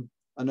and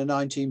a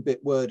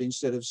 19-bit word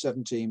instead of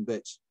 17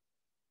 bits.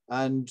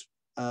 And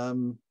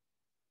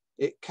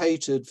it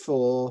catered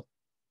for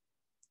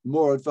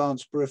more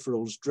advanced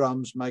peripherals,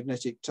 drums,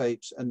 magnetic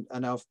tapes, and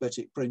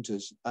alphabetic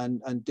printers,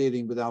 and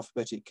dealing with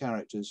alphabetic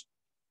characters.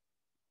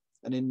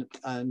 And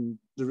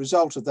the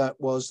result of that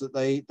was that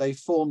they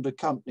formed a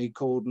company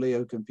called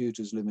Leo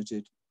Computers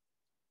Limited.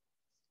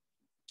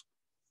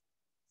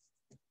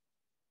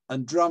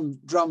 And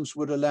drums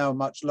would allow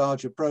much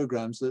larger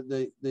programs. That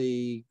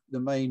the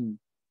main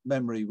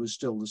memory was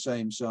still the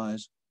same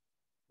size.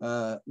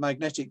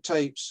 Magnetic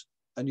tapes,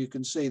 and you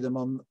can see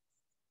them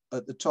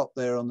at the top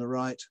there on the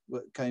right,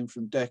 came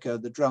from Decca.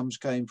 The drums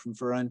came from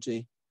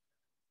Ferranti.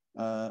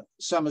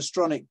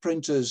 Samastronic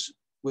printers,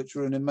 which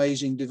were an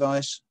amazing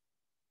device,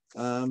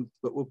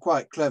 but were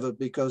quite clever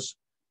because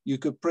you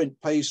could print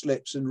pay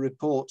slips and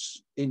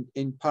reports in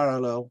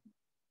parallel.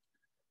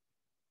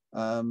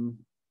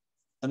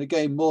 And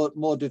again,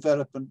 more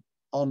development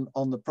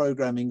on the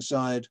programming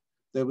side.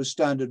 There were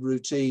standard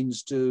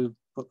routines to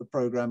put the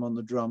program on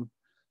the drum,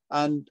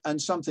 and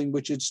something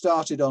which had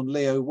started on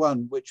Leo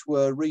 1, which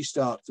were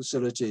restart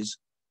facilities,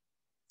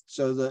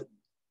 so that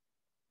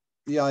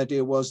the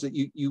idea was that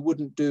you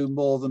wouldn't do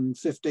more than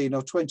 15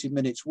 or 20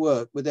 minutes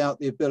work without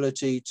the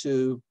ability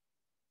to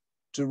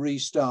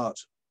restart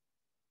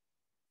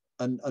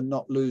and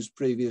not lose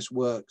previous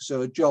work.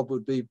 So a job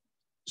would be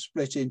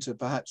split into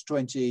perhaps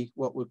 20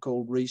 what were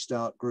called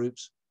restart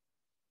groups,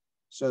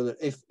 so that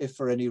if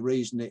for any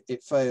reason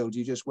it failed,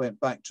 you just went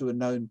back to a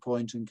known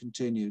point and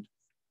continued.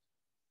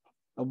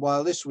 And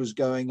while this was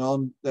going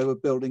on, they were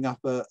building up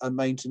a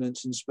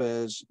maintenance and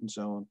spares and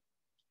so on.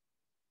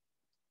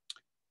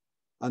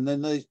 And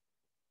then the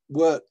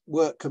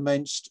work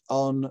commenced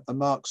on a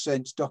Mark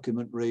Sense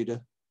document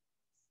reader.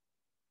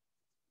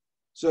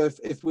 So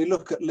if we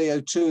look at Leo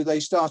 2,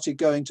 they started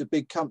going to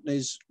big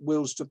companies,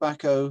 Wills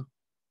Tobacco.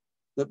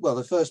 Well,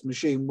 the first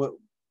machine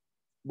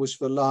was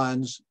for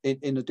Lyons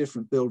in a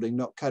different building,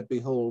 not Cadby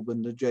Hall, but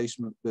an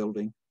adjacent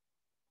building.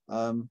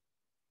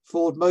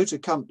 Ford Motor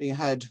Company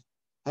had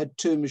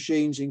 2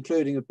 machines,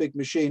 including a big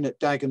machine at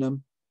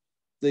Dagenham.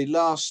 The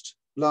last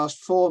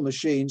 4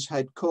 machines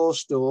had core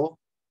store.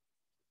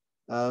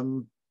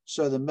 So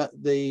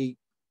the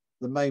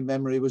main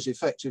memory was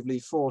effectively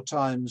 4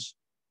 times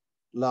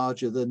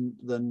larger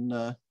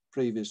than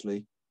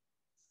previously.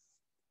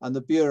 And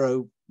the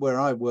bureau where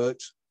I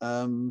worked,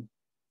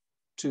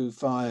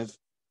 2.5,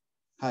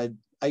 had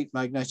 8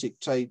 magnetic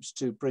tapes,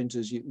 2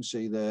 printers, you can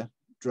see there,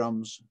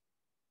 drums.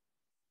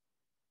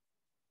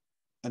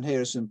 And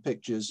here are some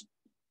pictures.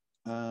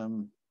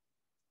 The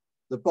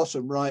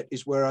bottom right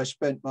is where I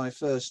spent my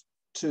first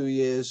 2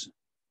 years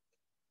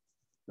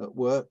at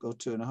work, or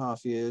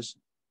 2.5 years.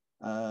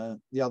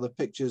 The other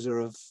pictures are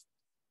of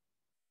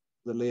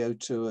the Leo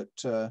 2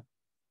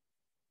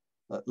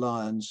 at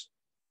Lyons.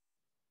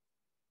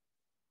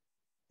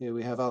 Here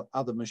we have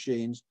other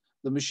machines.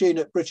 The machine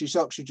at British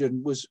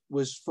Oxygen was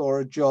for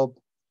a job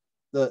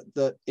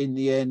that in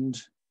the end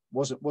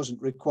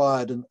wasn't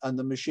required, and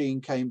the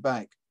machine came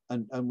back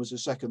and was a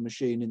second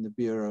machine in the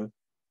bureau.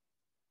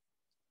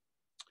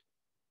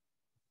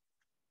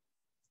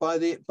 By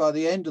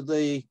the end of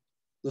the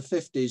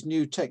 50s,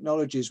 new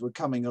technologies were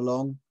coming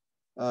along,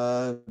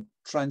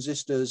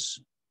 transistors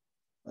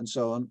and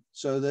so on.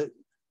 So that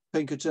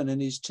Pinkerton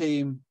and his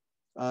team,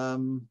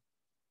 and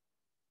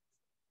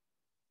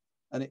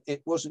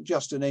it wasn't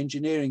just an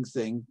engineering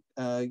thing.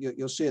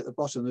 You'll see at the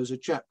bottom, there's a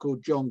chap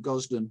called John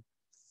Gosden,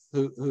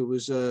 who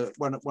was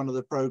one of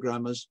the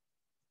programmers,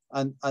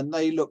 and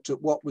they looked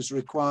at what was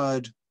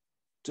required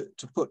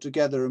to put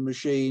together a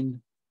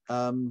machine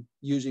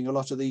using a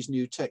lot of these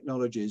new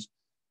technologies.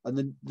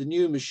 And the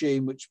new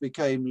machine, which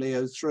became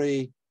Leo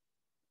 3,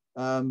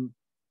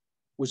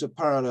 was a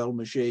parallel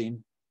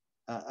machine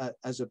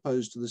as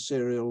opposed to the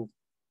serial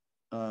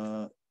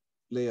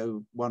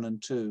Leo 1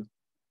 and 2.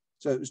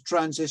 So it was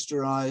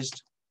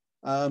transistorized.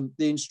 The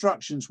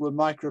instructions were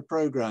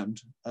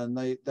microprogrammed,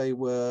 and they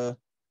were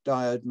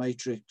diode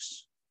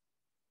matrix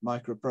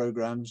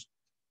microprograms.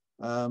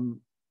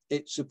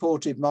 It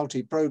supported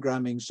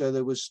multi-programming, so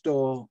there was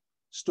store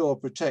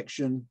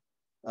protection,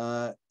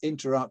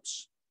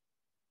 interrupts,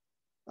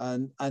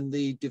 and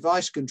the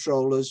device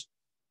controllers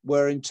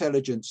were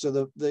intelligent.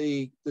 So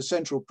the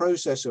central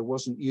processor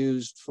wasn't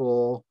used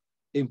for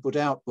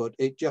input-output.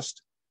 It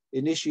just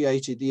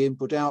initiated the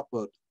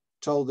input-output,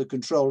 told the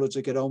controller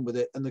to get on with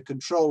it, and the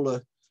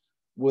controller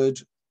would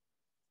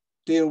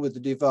deal with the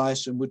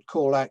device and would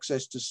call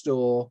access to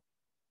store,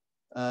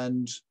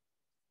 and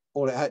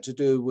all it had to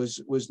do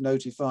was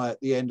notify at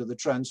the end of the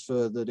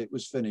transfer that it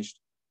was finished.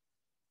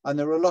 And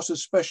there were a lot of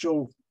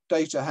special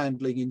data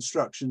handling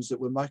instructions that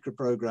were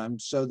microprogrammed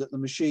so that the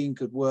machine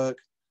could work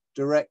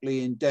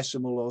directly in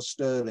decimal or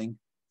sterling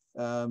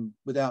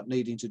without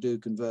needing to do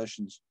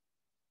conversions.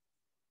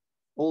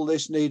 All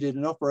this needed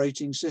an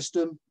operating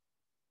system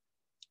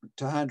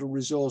to handle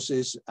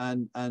resources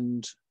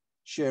and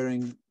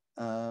sharing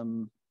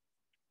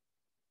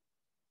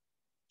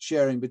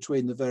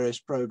between the various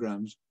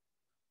programs.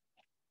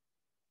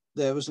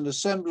 There was an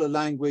assembler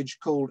language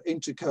called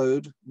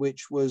Intercode,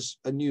 which was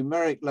a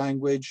numeric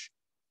language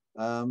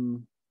that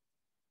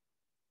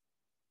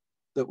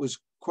was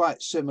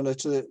quite similar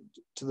to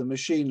the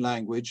machine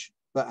language,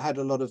 but had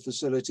a lot of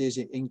facilities,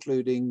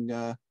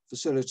 including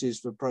facilities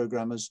for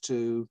programmers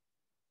to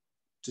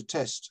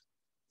test.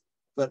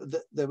 But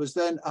there was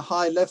then a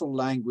high-level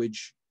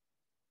language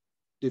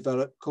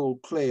developed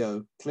called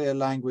Clio, Clear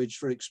Language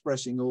for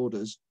Expressing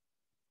Orders,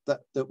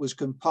 that was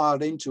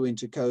compiled into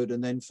Intercode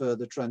and then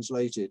further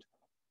translated.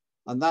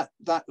 And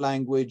that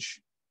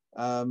language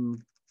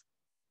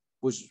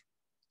was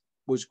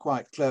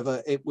quite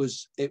clever. It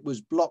was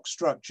block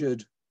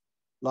structured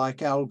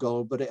like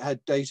Algol, but it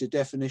had data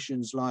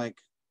definitions like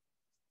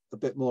a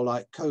bit more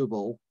like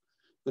COBOL.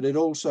 But it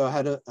also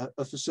had a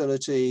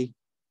facility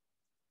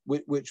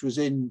which was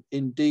in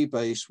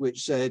DBase,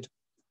 which said,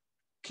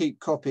 keep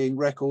copying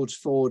records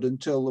forward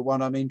until the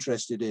one I'm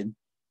interested in.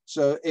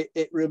 So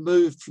it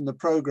removed from the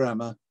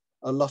programmer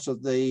a lot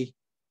of they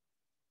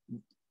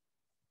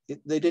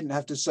didn't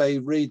have to say,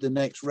 read the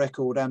next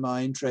record, am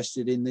I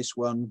interested in this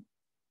one,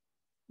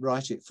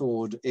 write it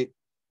forward. It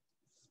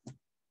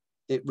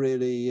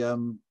really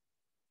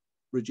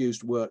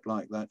reduced work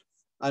like that.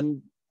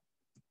 And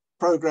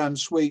program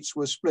suites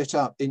were split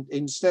up.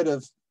 Instead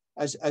of,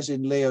 as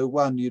in Leo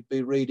 1, you'd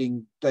be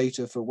reading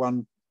data for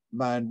one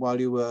man while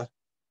you were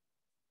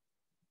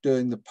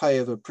doing the pay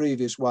of a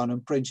previous one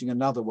and printing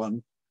another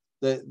one.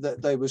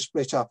 They were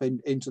split up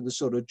into the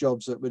sort of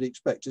jobs that we'd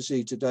expect to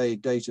see today: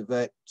 data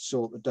vet,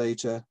 sort the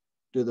data,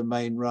 do the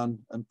main run,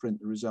 and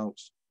print the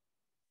results.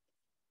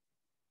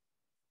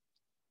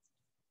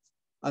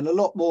 And a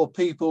lot more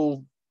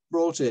people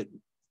brought it.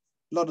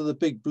 A lot of the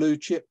big blue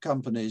chip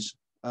companies,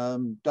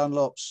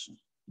 Dunlops,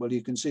 well,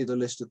 you can see the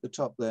list at the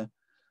top there.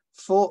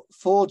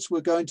 Fords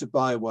were going to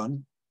buy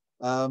one,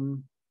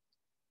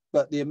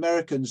 but the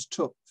Americans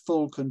took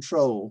full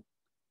control,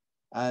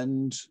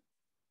 and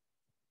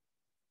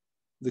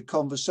the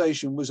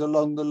conversation was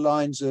along the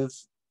lines of,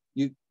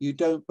 you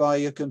don't buy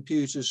your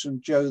computers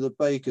from Joe the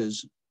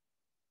baker's.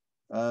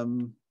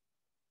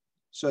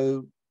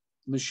 So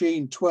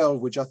machine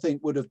 12, which I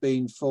think would have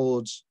been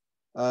Ford's,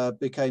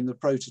 became the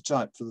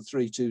prototype for the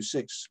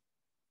 326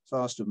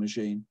 faster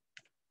machine.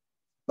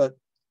 But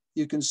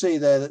you can see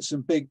there that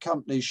some big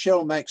companies,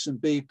 Shellmex and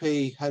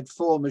BP, had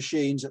 4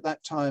 machines. At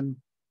that time,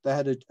 they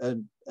had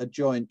a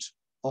joint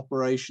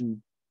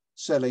operation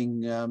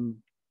selling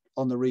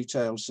on the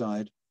retail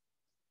side.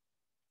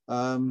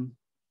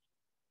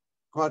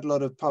 Quite a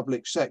lot of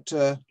public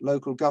sector,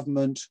 local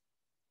government,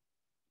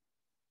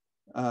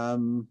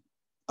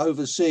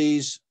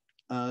 overseas.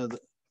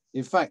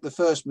 In fact, the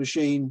first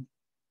machine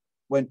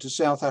went to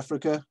South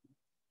Africa,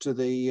 to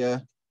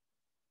the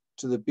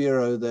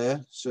bureau there.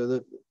 So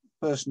the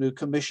person who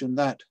commissioned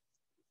that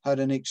had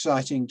an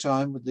exciting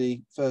time with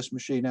the first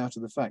machine out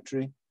of the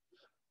factory.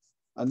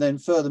 And then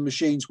further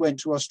machines went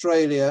to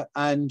Australia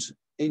and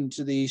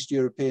into the East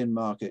European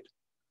market.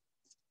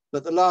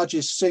 But the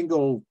largest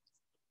single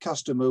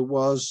customer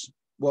was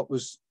what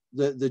was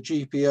the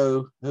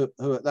GPO,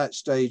 who at that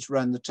stage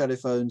ran the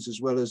telephones as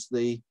well as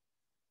the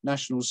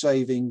national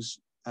savings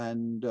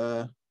and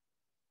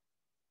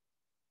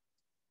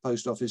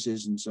post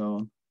offices and so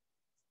on.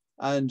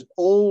 And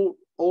all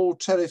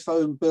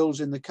telephone bills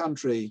in the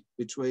country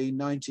between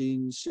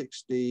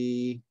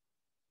 1960,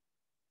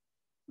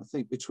 I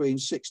think between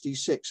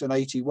 66 and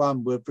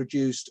 81 were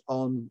produced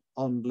on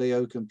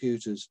Leo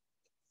computers.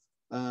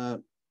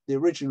 The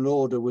original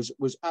order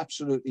was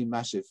absolutely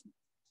massive.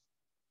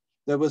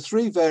 There were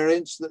 3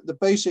 variants. The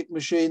basic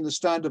machine, the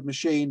standard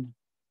machine,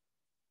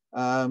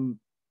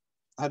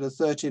 had a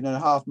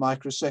 13.5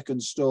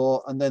 microsecond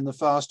store, and then the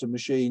faster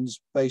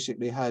machines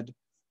basically had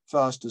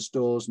faster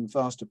stores and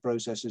faster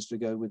processors to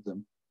go with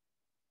them.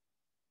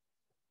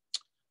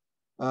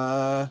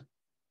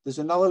 There's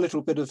another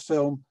little bit of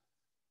film.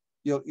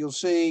 You'll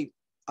see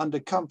under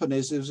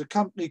companies, there was a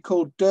company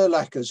called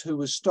Durlackers who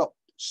was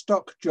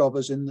stock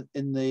jobbers in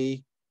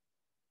the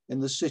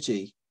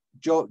city.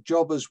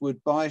 Jobbers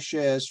would buy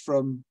shares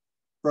from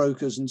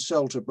brokers and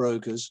sell to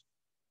brokers,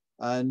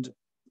 and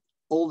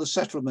all the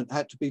settlement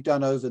had to be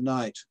done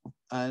overnight.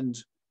 And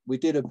we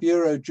did a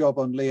bureau job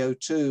on Leo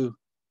 2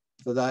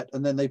 for that,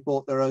 and then they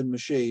bought their own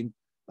machine.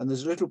 And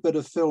there's a little bit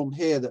of film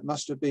here that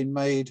must have been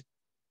made,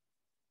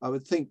 I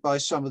would think, by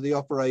some of the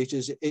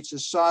operators. It's a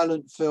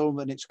silent film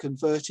and it's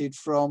converted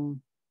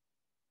from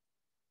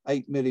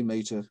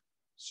 8mm.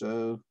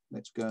 So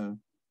let's go.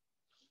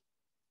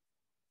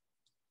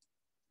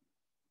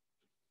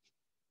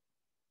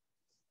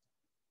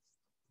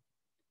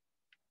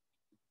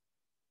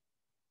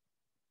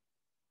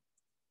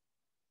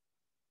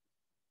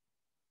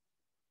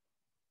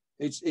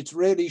 It's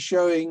really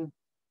showing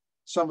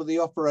some of the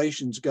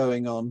operations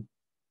going on.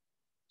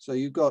 So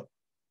you've got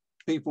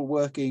people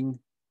working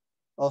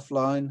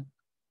offline.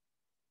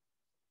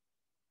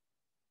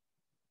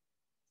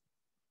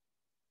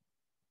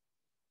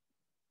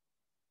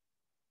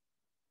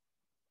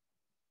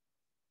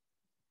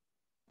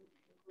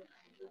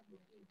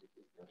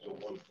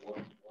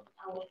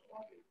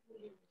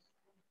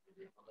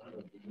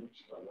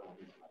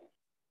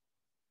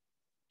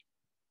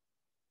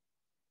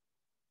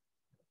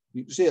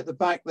 You can see at the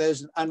back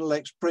there's an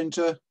Analex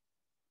printer.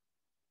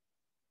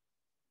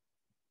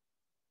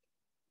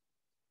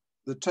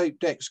 The tape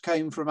decks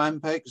came from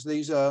Ampex.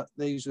 These are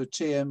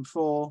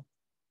TM4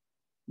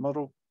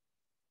 model.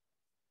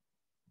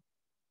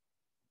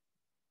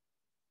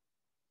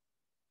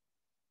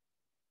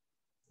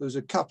 There's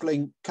a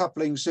coupling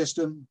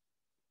system.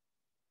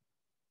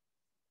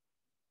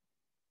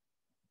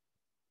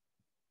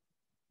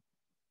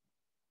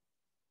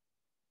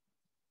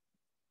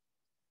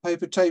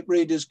 Paper tape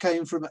readers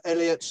came from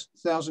Elliott,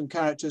 1,000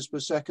 characters per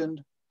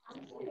second.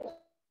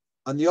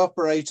 And the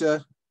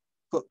operator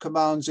put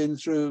commands in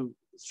through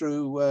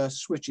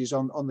switches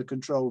on the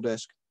control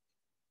desk.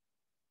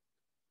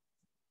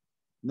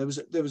 And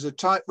there was a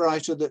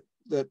typewriter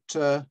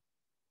that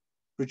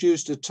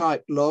produced a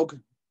type log.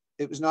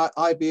 It was an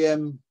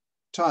IBM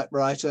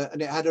typewriter,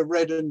 and it had a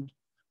red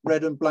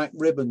and black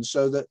ribbon,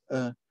 so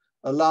that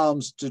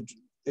alarms to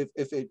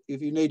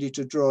if you needed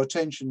to draw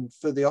attention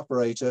for the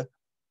operator,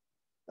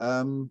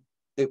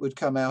 it would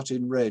come out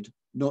in red,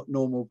 not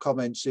normal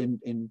comments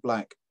in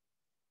black.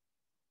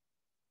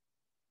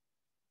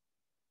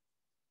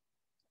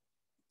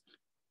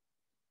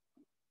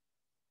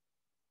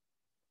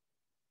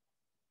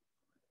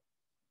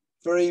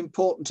 very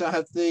important to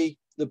have the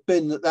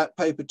bin that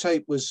paper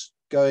tape was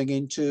going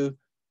into,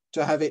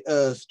 to have it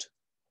earthed.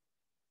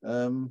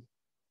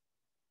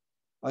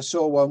 I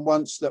saw one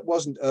once that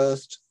wasn't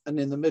earthed, and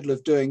in the middle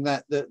of doing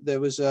that, there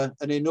was an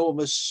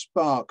enormous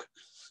spark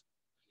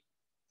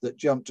that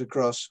jumped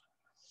across.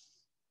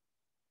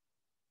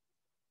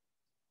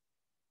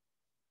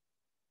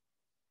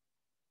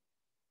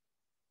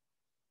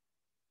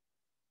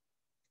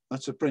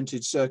 That's a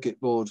printed circuit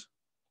board,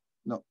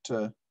 not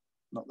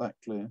that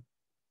clear.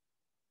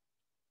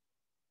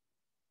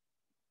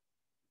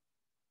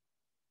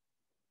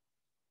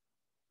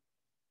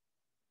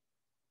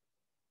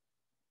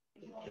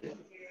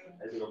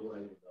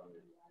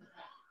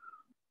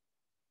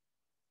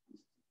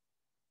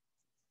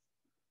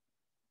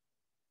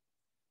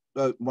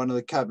 Open one of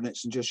the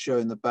cabinets and just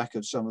showing the back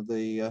of some of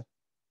the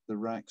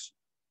racks.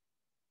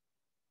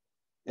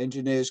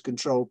 Engineer's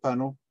control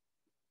panel.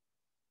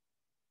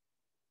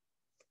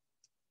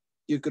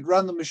 You could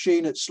run the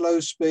machine at slow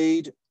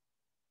speed,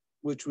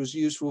 which was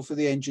useful for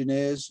the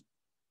engineers.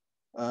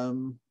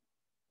 And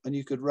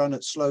you could run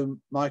at slow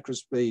micro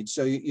speed.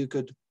 So you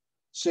could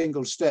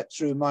single step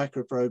through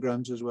micro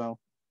programs as well.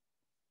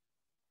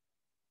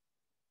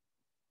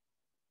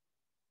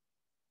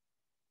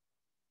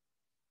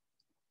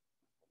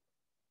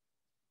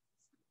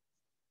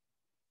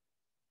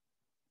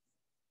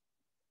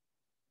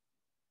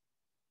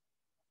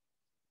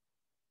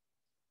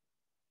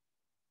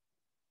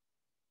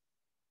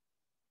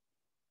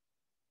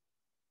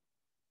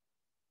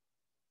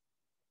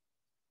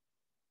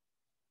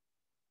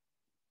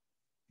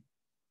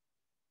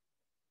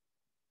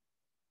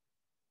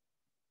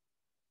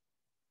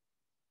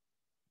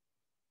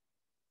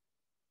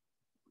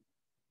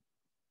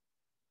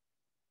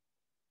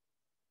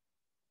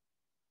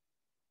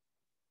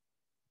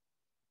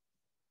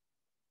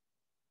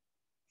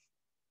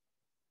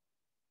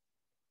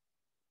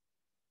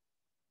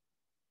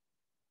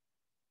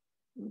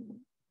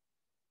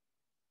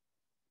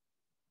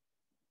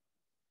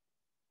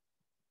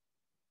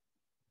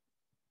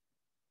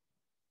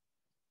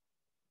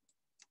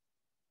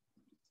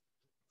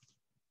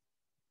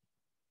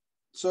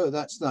 So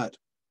that's that.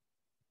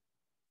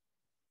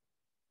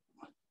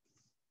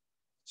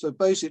 So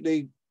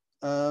basically,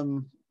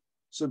 some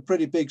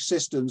pretty big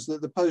systems.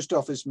 That the post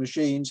office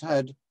machines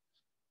had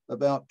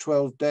about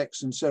 12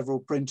 decks and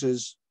several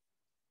printers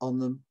on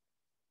them.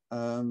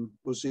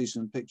 We'll see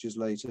some pictures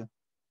later.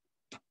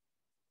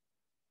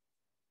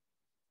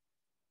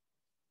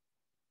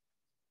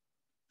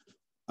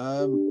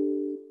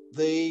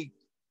 The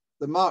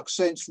Mark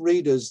Sense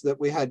readers that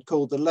we had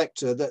called the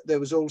Lector, that there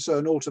was also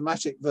an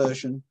automatic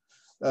version,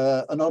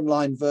 an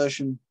online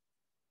version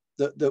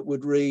that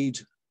would read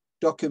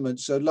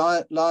documents. So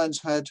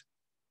Lyons had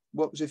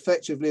what was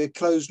effectively a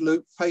closed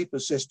loop paper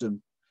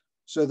system.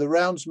 So the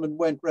roundsman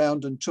went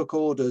round and took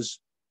orders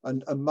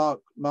and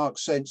Mark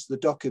sensed the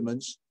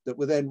documents that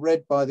were then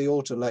read by the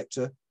auto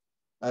lector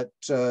at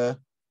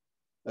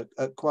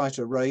quite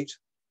a rate.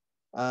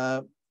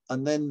 And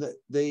then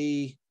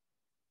a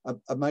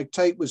mag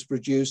tape was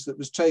produced that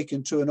was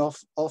taken to an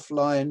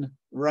offline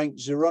ranked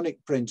Xeronic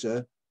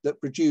printer that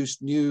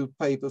produced new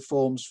paper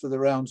forms for the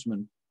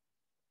roundsman.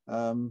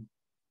 And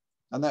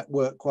that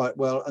worked quite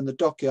well. And the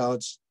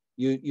dockyards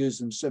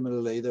used them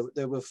similarly.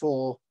 There were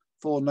four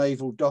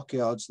naval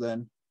dockyards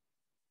then.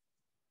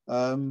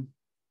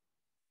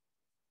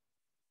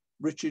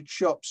 Richard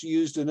Shops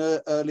used an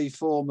early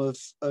form of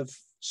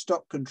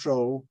stock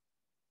control,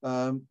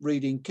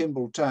 reading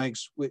Kimball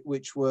tags,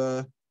 which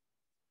were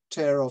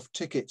tear off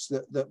tickets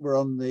that were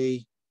on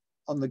the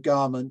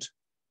garment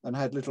and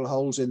had little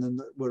holes in them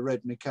that were read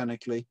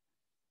mechanically.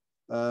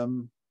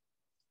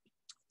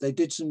 They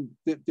did some,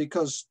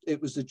 because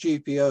it was the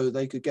GPO,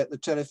 they could get the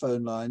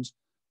telephone lines.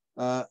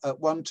 At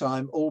one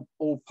time, all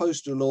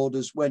postal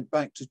orders went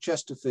back to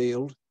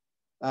Chesterfield,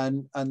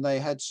 and they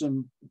had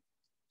some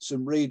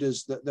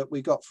readers that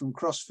we got from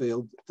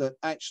Crossfield that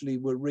actually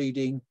were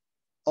reading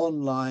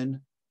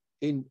online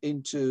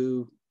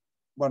into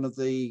one of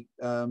the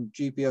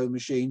GPO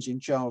machines in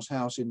Charles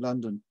House in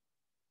London,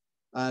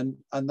 and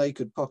they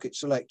could pocket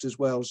select as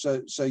well.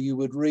 So you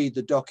would read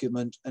the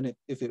document, and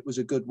if it was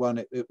a good one,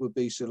 it would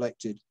be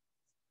selected.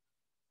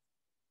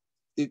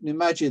 You can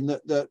imagine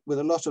that with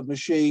a lot of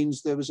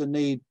machines, there was a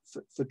need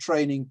for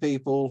training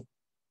people,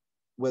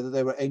 whether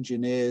they were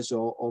engineers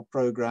or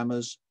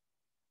programmers.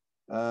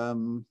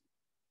 And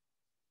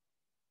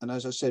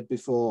as I said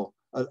before,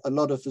 a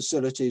lot of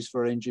facilities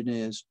for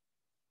engineers.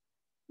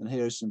 And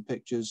here are some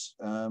pictures.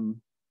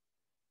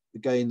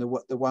 Again,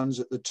 the ones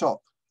at the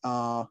top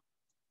are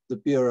the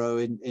bureau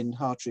in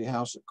Hartree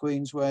House at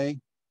Queensway,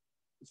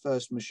 the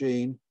first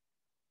machine,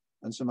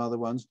 and some other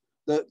ones.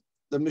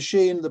 The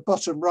machine, the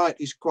bottom right,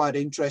 is quite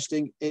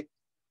interesting.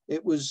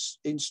 It was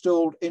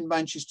installed in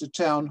Manchester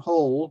Town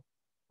Hall,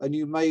 and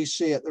you may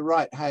see at the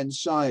right-hand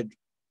side,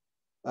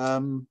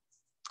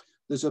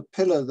 there's a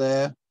pillar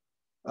there,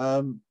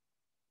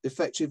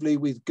 effectively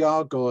with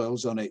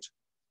gargoyles on it.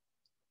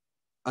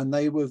 And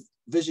they were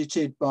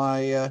visited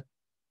by,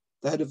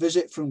 they had a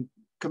visit from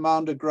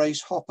Commander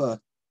Grace Hopper,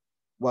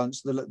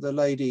 once, the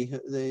lady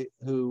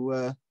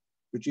who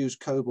produced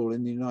COBOL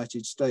in the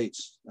United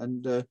States,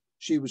 and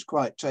she was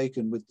quite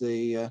taken with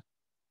the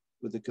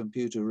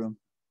computer room.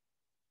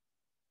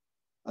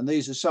 And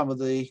these are some of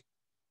the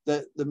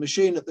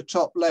machine at the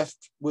top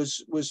left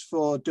was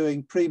for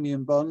doing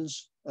premium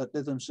bonds at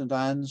Lytham St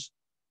Anne's,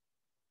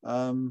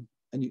 and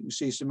you can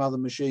see some other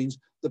machines.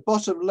 The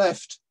bottom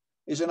left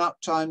is an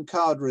uptime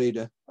card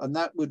reader, and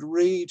that would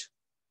read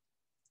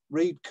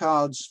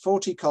cards,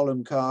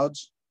 40-column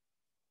cards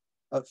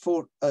at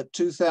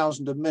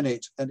 2,000 a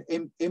minute, and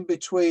in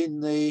between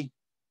the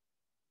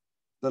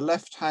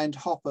left-hand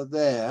hopper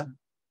there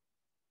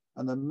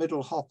and the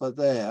middle hopper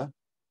there,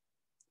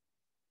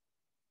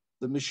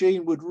 the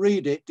machine would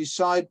read it,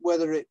 decide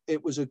whether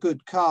it was a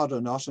good card or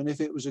not, and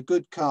if it was a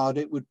good card,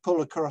 it would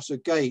pull across a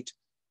gate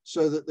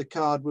so that the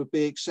card would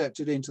be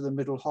accepted into the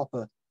middle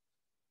hopper.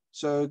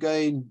 So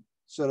again,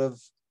 only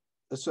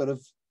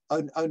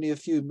a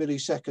few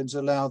milliseconds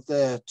allowed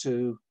there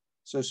so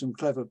some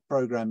clever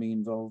programming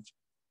involved.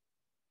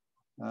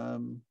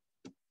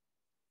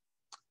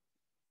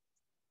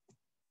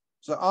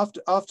 So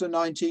after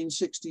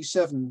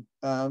 1967,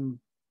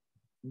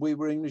 we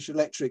were English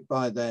Electric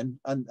by then,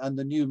 and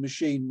the new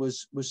machine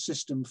was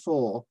System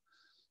 4.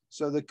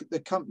 So the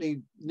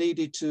company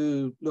needed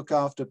to look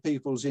after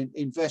people's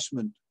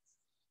investment.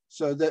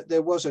 So that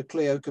there was a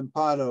Clio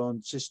compiler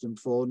on System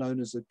 4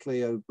 known as the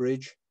Clio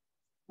Bridge.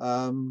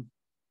 And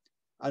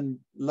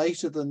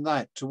later than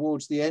that,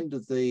 towards the end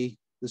of the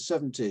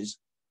 70s,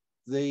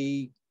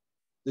 the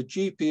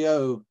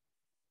GPO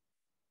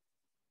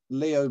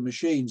Leo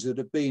machines that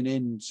had been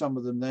in some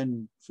of them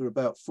then for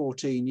about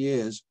 14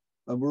 years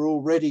and were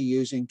already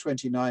using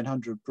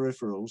 2900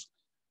 peripherals,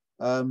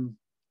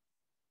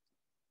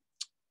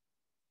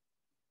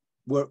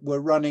 were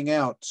running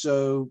out.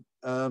 So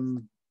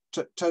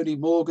Tony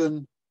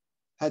Morgan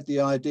had the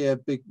idea,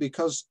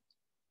 because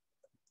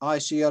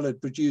ICL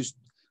had produced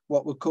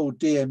what were called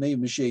DME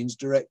machines,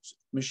 direct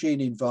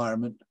machine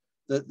environment,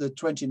 that the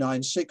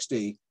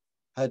 2960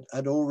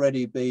 had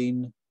already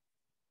been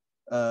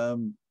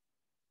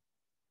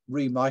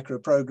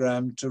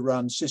re-microprogrammed to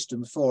run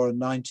System 4 and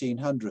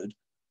 1900.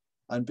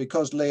 And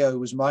because Leo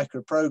was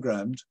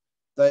microprogrammed,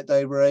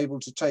 they were able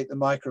to take the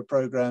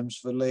microprograms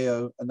for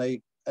Leo, and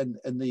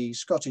the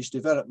Scottish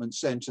Development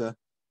Centre,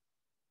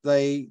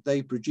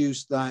 they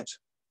produced that.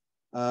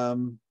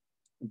 And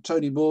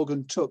Tony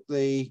Morgan took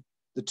the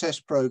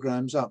test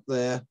programs up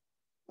there,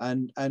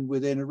 and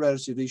within a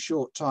relatively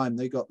short time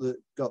they got the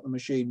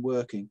machine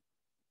working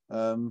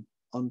on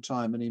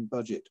time and in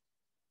budget.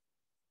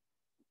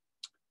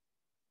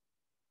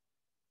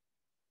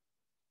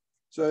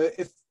 So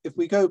if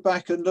we go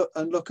back and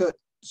look at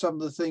some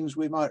of the things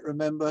we might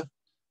remember,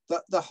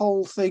 that the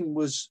whole thing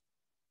was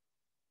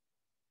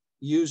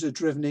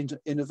user-driven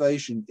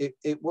innovation.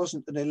 It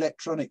wasn't an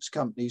electronics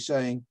company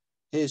saying,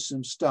 here's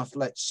some stuff,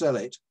 let's sell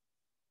it.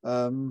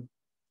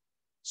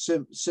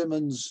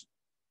 Simmons,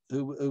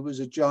 who was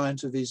a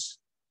giant of his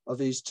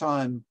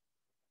time,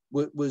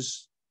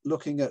 was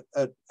looking at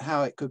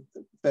how it could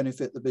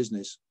benefit the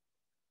business.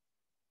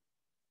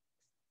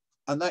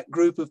 And that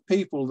group of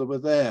people that were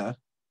there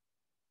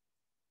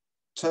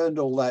turned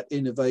all that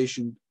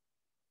innovation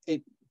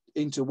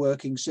into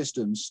working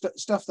systems,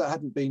 stuff that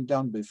hadn't been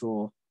done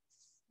before.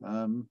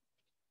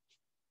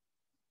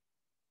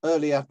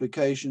 Early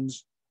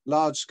applications,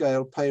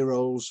 large-scale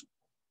payrolls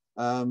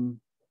on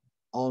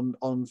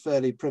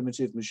fairly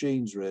primitive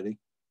machines, really.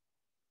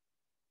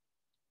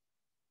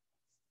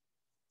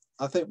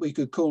 I think we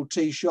could call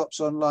T-shops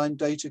online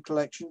data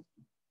collection.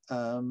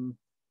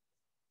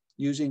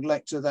 Using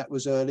Lecter, that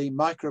was early.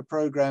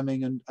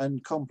 Microprogramming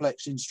and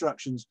complex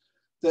instructions.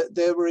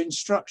 There were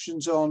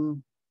instructions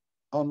on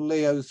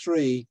Leo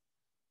 3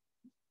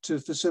 to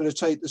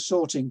facilitate the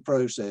sorting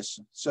process,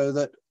 so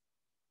that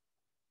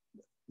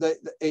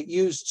it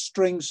used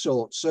string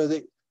sort, so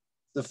that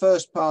the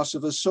first pass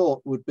of a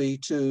sort would be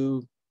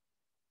to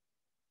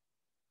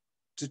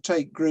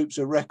take groups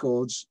of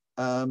records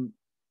and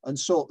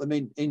sort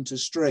them into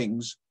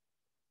strings.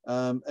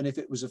 And if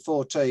it was a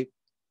 4-tape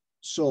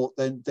sort,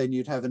 then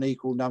you'd have an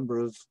equal number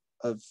of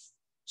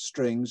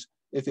strings.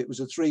 If it was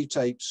a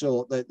 3-tape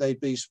sort,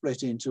 they'd be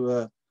split into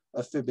a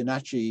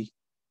Fibonacci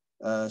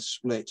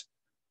split.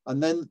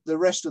 And then the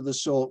rest of the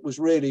sort was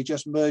really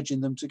just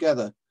merging them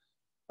together.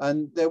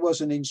 And there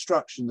was an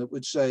instruction that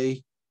would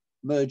say,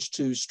 merge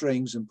 2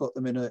 strings and put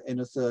them in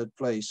a third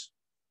place.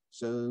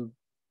 So,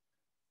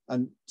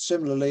 and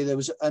similarly, there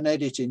was an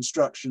edit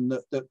instruction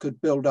that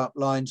could build up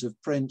lines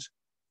of print.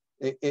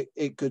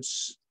 It could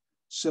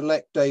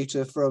select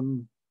data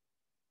from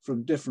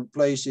different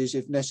places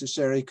if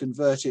necessary,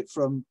 convert it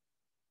from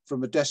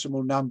a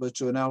decimal number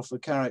to an alpha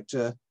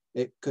character.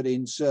 It could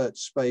insert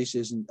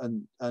spaces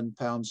and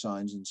pound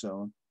signs and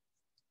so on.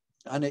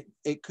 And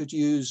it could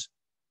use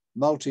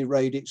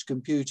multi-radix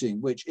computing,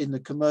 which in the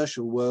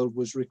commercial world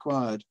was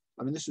required.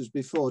 I mean, this was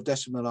before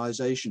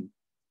decimalization,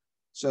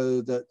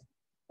 so that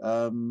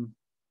the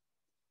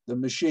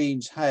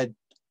machines had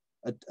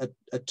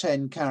a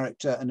 10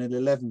 character and an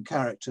 11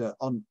 character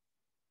on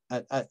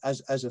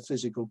as a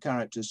physical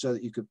character, so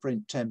that you could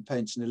print 10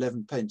 pence and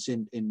 11 pence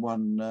in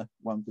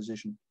one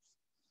position.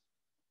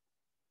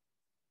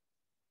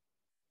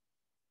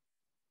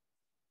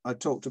 I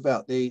talked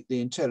about the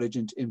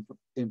intelligent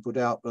input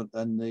output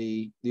and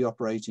the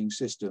operating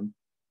system,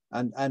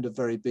 and a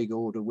very big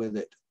order with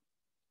it.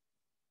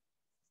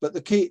 But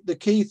the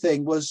key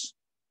thing was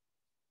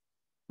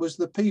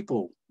the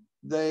people.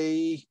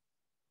 They,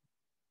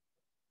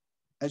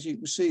 as you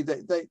can see,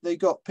 they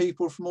got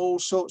people from all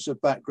sorts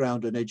of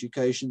background and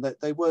education. That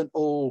they weren't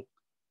all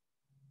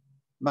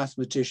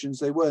mathematicians.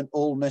 They weren't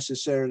all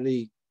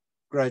necessarily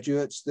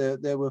graduates.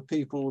 There were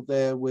people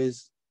there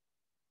with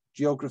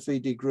geography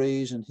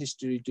degrees and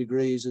history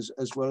degrees,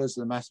 as well as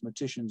the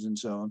mathematicians and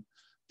so on.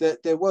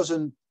 There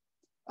wasn't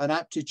an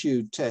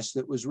aptitude test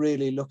that was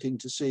really looking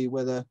to see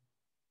whether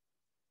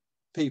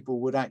people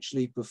would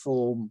actually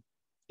perform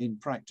in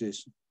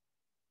practice.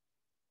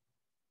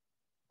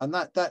 And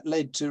that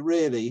led to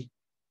really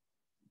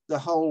the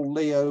whole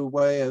Leo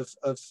way of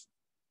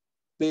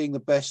being the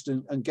best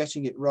and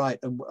getting it right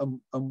and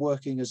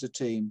working as a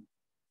team.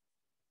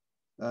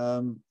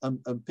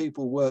 And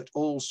people worked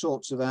all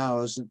sorts of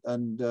hours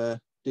and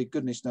did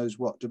goodness knows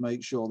what to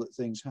make sure that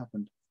things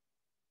happened.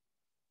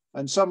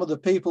 And some of the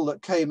people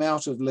that came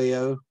out of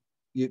Leo,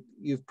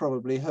 you've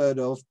probably heard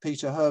of.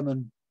 Peter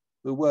Herman,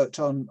 who worked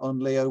on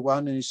Leo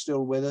 1 and is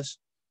still with us.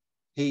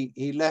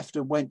 He left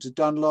and went to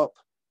Dunlop,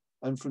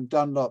 and from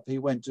Dunlop he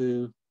went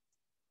to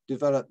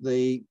develop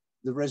the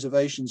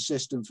reservation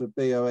system for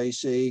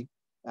BOAC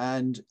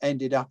and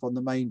ended up on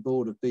the main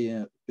board of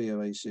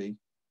BOAC.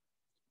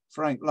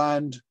 Frank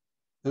Land,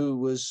 who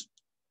was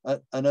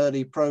an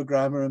early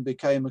programmer and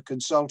became a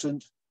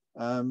consultant.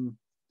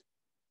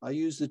 I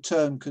use the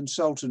term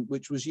consultant,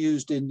 which was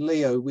used in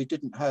Leo. We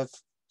didn't have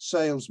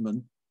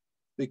salesmen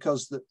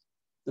because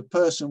the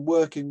person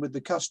working with the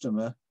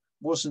customer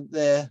wasn't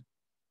there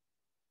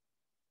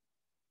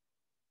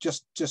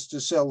just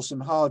to sell some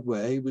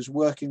hardware. He was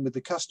working with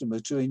the customer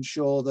to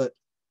ensure that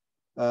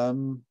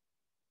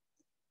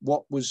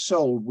what was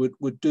sold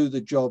would do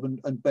the job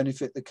and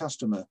benefit the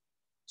customer.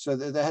 So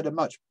they had a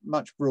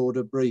much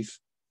broader brief.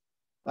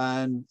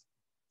 And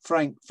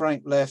Frank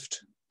left,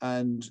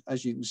 and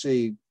as you can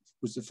see,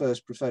 was the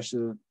first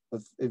professor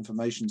of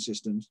information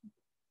systems.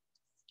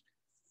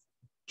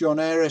 John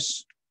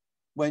Ayres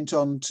went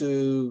on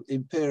to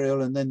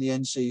Imperial and then the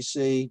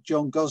NCC.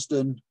 John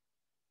Gosden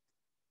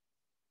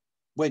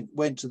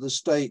went to the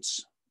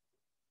States.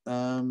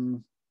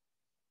 Tim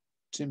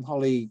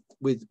Holly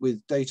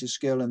with Data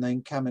Skill and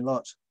then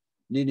Camelot.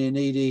 Ninian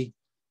Eady,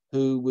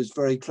 who was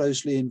very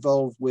closely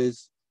involved with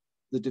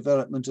the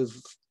development of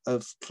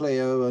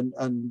Clio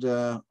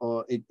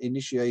or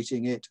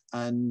initiating it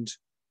and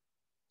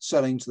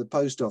selling to the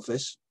post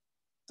office,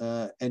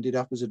 ended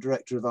up as a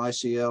director of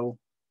ICL.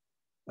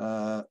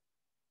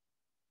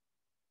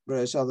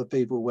 Various other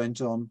people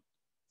went on.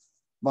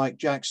 Mike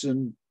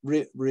Jackson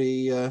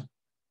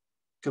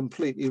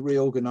completely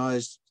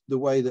reorganized the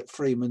way that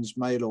Freeman's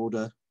mail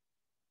order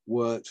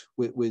worked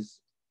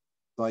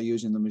by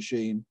using the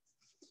machine.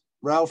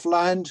 Ralph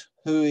Land,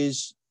 who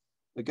is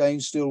again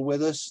still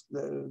with us.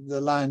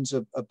 The Lands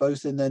are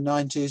both in their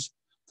 90s.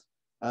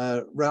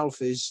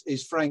 Ralph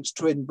is Frank's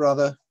twin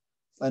brother,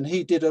 and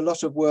he did a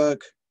lot of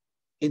work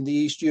in the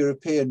East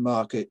European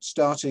market,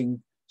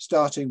 starting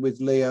with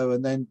Leo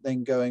and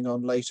then going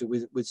on later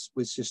with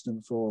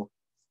System 4.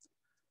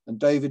 And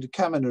David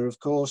Kaminer, of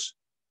course,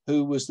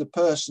 who was the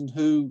person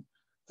who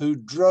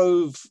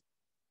drove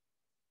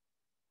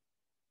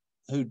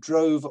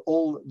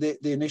all the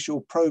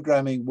initial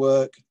programming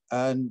work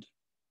and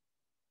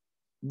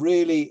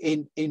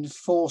really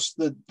enforced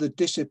the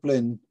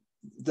discipline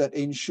that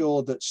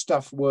ensured that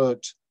stuff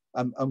worked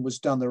and was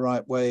done the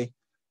right way.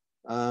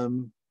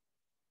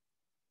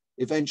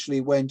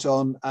 Eventually went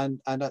on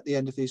and at the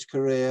end of his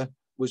career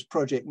was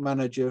project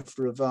manager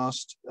for a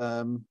vast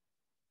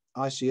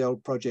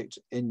ICL project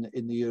in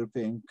the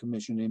European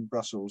Commission in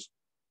Brussels.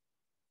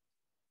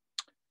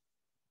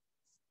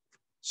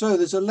 So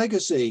there's a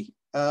legacy.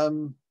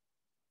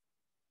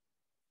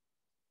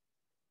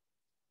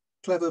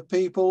 Clever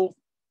people,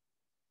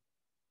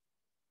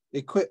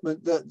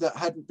 equipment that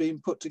hadn't been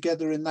put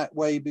together in that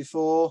way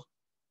before.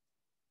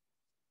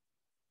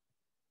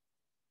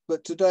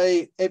 But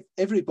today,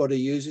 everybody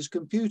uses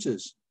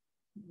computers.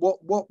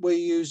 What we're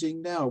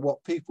using now,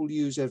 what people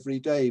use every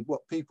day,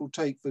 what people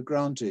take for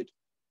granted,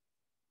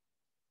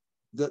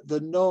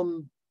 the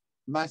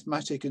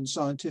non-mathematic and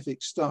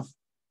scientific stuff,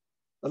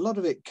 a lot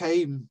of it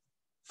came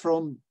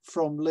from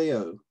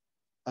Leo,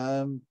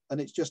 and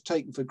it's just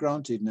taken for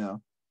granted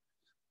now.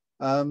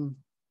 Now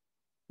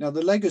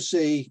the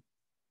legacy,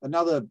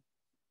 another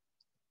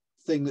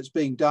thing that's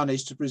being done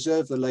is to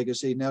preserve the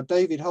legacy. Now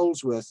David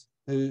Holdsworth,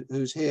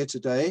 who's here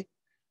today,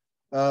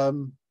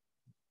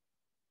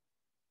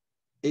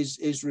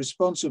 is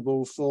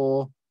responsible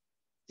for,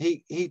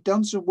 he'd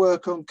done some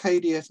work on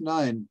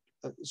KDF9,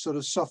 sort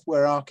of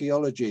software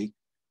archaeology,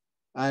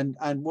 and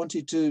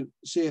wanted to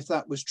see if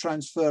that was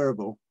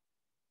transferable.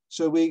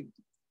 So we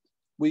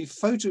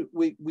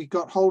we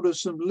got hold of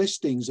some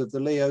listings of the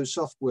Leo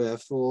software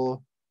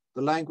for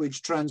the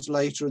language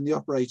translator and the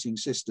operating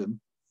system,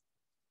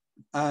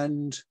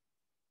 and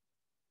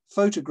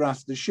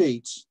photographed the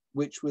sheets,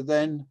 which were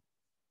then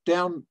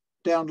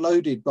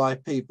downloaded by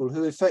people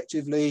who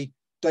effectively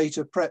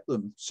data prep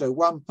them. So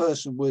one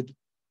person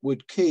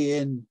would key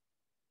in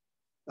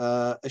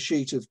a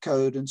sheet of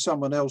code, and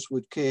someone else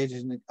would key it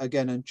in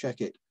again and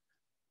check it.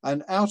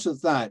 And out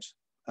of that,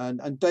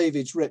 and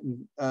David's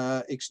written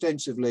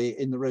extensively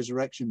in the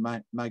Resurrection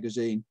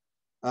magazine,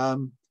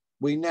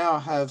 we now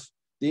have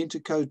the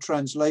Intercode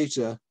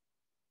translator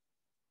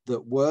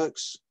that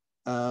works,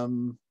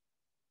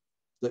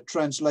 that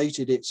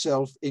translated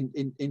itself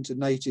into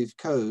native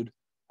code,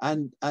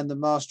 and the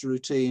master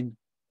routine.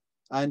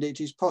 And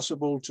it is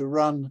possible to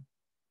run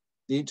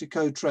the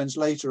Intercode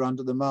translator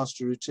under the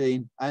master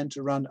routine and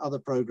to run other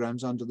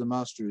programs under the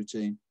master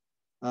routine.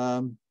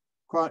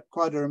 Quite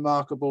a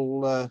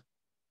remarkable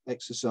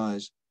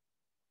exercise.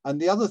 And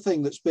the other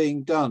thing that's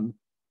being done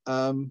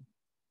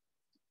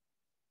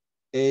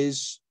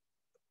is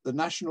the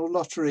National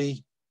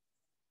Lottery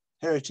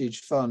Heritage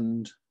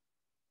Fund.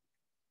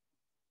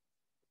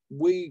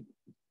 We,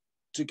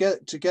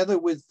 together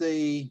with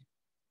the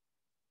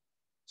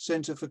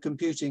Centre for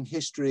Computing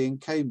History in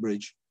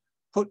Cambridge,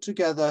 put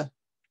together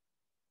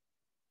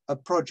a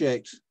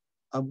project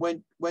and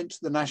went to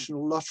the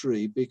National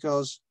Lottery,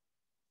 because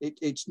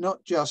it's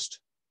not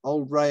just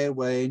old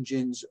railway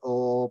engines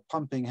or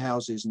pumping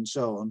houses and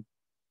so on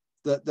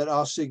that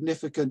are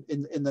significant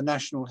in the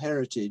national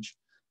heritage.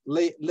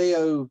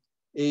 Leo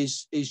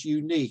is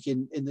unique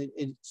in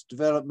its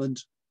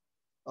development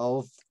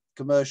of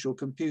commercial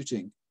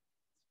computing.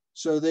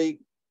 So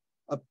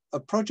a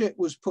project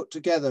was put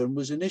together and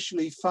was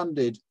initially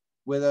funded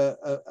with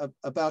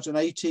about an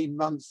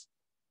 18-month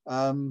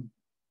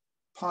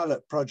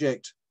pilot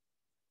project,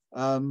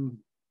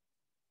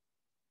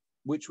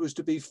 which was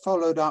to be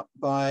followed up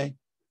by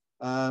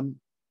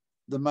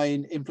the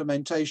main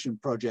implementation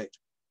project.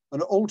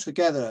 And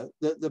altogether,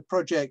 the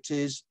project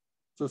is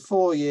for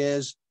 4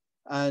 years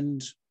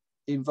and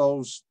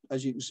involves,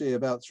 as you can see,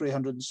 about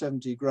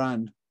 370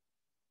 grand.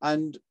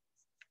 And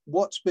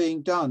what's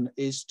being done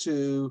is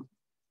to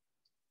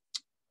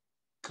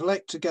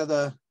collect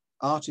together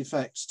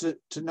artifacts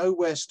to know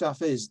where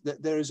stuff is.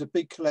 That there is a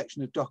big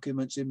collection of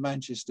documents in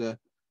Manchester.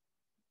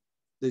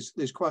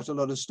 There's quite a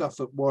lot of stuff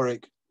at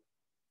Warwick,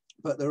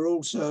 but there are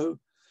also,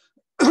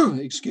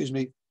 excuse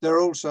me, there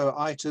are also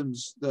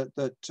items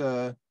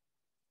that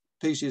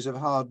pieces of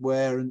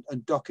hardware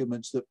and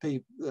documents that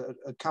people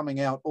are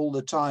coming out all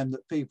the time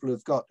that people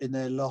have got in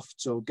their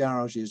lofts or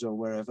garages or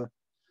wherever.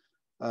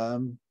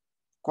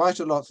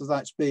 Quite a lot of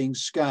that's being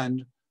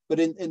scanned, but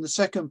in the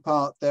second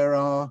part there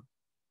are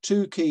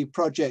two key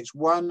projects.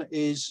 One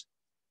is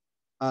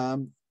a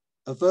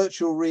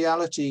virtual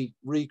reality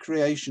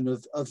recreation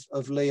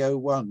of Leo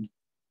 1.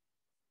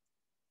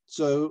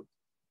 So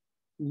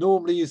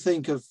normally you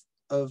think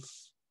of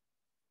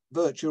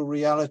virtual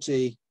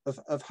reality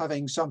of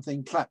having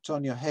something clapped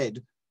on your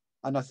head,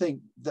 and I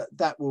think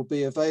that will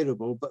be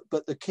available,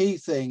 but the key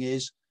thing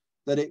is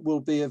that it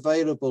will be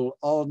available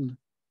on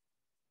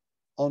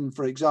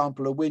for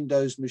example, a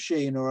Windows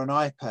machine or an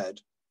iPad.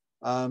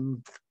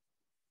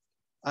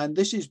 And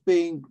this is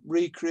being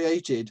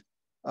recreated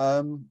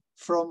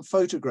from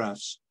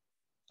photographs.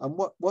 And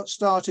what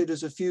started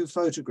as a few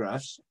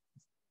photographs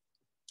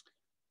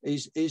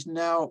is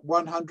now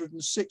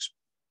 106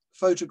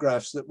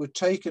 photographs that were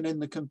taken in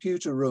the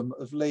computer room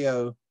of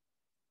Leo,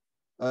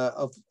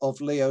 of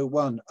Leo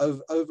 1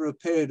 over a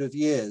period of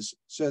years.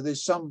 So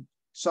there's some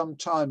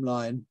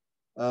timeline,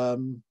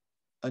 and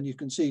you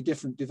can see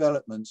different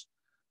developments.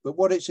 But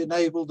what it's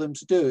enabled them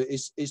to do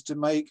is to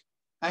make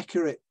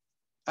accurate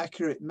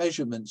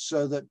measurements,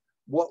 so that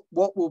what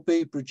will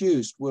be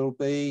produced will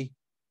be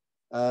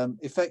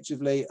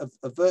effectively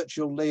a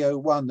virtual Leo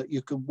 1 that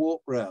you can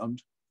walk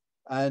around,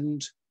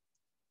 and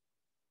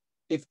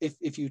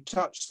if you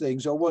touch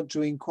things or want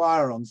to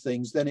inquire on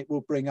things, then it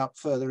will bring up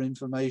further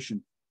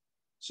information.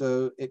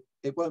 So it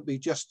won't be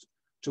just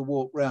to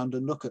walk around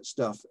and look at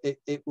stuff.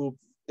 It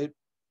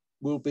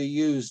will be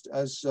used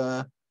as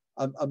a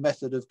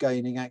method of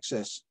gaining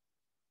access.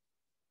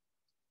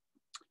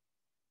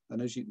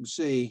 And as you can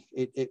see,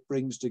 it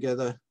brings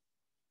together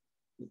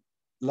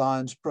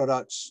Lyons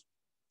products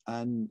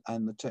and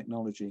the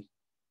technology.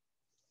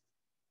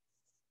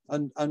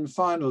 And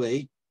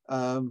finally,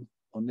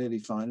 or nearly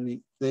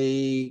finally,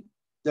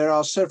 there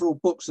are several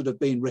books that have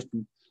been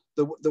written.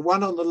 The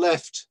one on the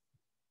left,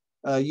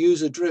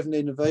 User-Driven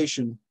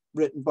Innovation,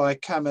 written by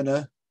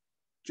Kaminer,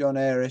 John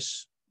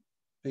Aris,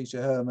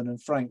 Peter Herman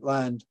and Frank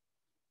Land.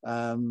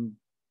 And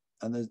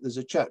there's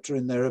a chapter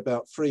in there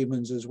about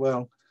Freeman's as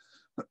well.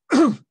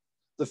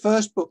 The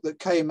first book that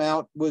came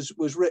out was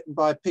written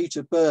by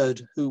Peter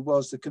Bird, who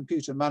was the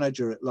computer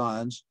manager at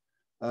Lyons.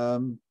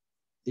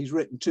 He's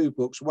written two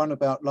books, one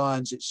about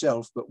Lyons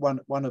itself, but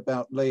one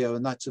about Leo,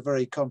 and that's a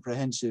very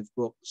comprehensive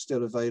book,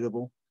 still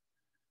available.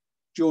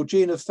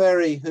 Georgina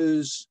Ferry,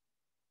 who's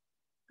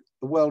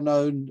a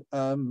well-known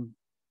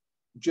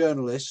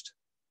journalist,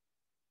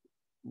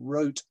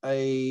 wrote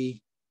the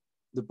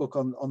book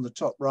on the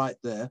top right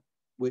there,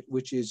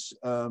 which is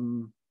a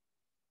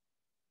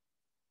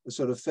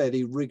sort of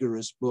fairly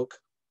rigorous book.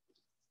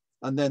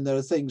 And then there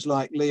are things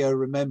like Leo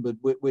Remembered,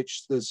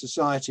 which the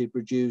Society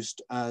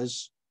produced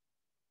as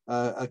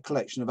a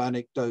collection of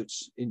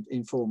anecdotes,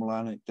 informal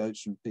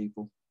anecdotes from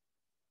people.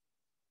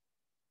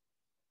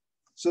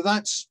 So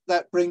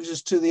that brings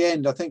us to the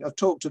end. I think I've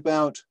talked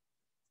about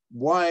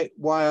why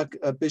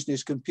a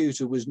business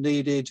computer was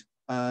needed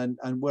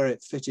and where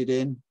it fitted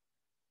in,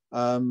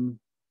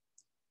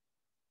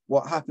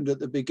 what happened at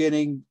the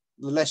beginning,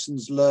 the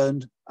lessons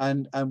learned,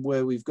 and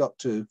where we've got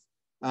to.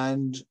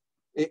 And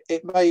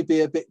it may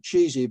be a bit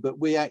cheesy, but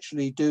we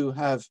actually do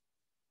have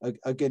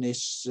a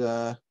Guinness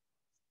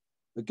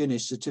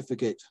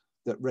certificate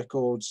that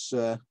records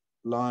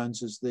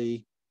Lyons as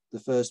the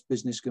first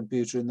business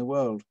computer in the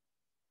world.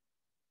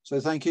 So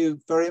thank you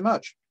very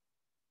much.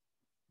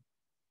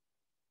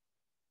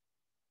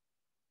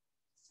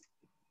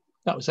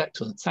 That was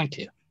excellent. Thank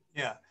you.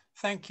 Yeah,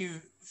 thank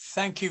you.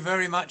 Thank you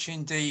very much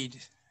indeed.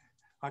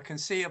 I can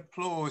see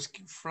applause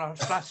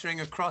flattering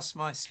across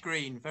my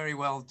screen. Very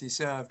well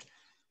deserved.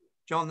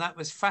 John, that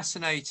was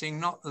fascinating,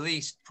 not the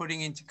least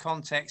putting into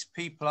context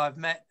people I've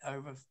met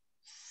over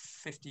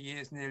 50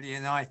 years nearly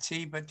in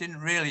IT, but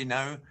didn't really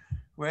know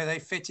where they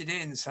fitted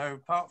in. So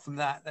apart from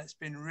that, that's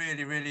been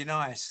really, really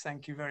nice.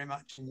 Thank you very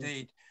much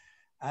indeed.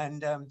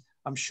 And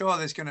I'm sure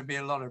there's going to be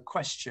a lot of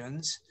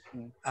questions.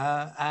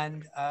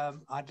 And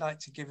I'd like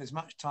to give as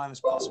much time as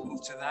possible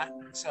to that.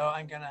 So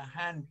I'm going to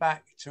hand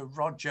back to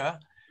Roger,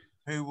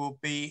 who will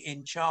be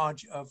in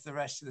charge of the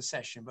rest of the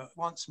session. But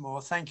once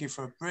more, thank you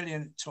for a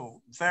brilliant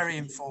talk, very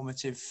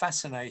informative,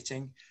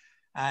 fascinating,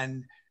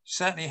 and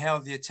certainly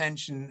held the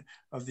attention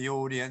of the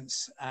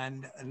audience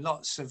and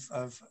lots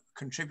of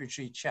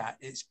contributory chat.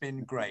 It's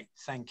been great.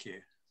 Thank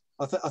you.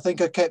 I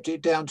think I kept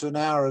it down to an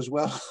hour as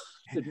well.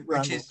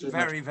 Which is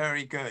very,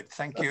 very good.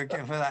 Thank you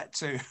again for that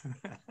too.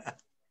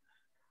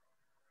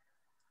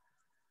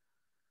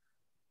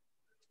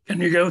 Can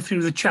you go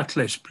through the chat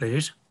list,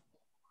 please?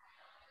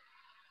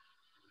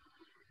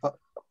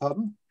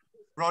 Pardon?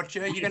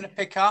 Roger, you're going to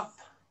pick up?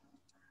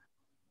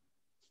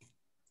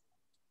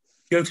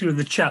 Go through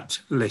the chat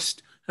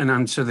list and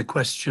answer the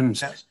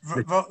questions. Yes.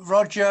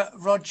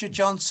 Roger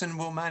Johnson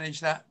will manage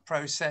that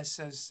process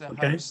as the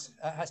host.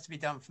 It has to be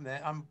done from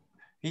there.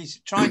 He's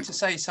trying to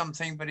say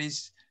something, but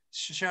he's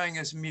showing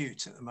us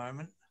mute at the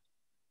moment.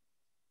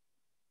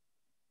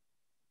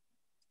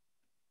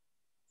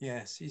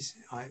 Yes, he's...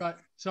 Right,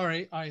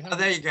 sorry. Oh,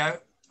 there you go.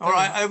 All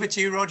right, over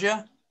to you,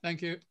 Roger.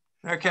 Thank you.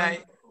 Okay.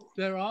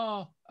 There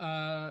are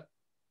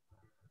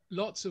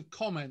lots of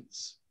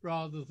comments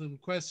rather than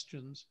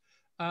questions,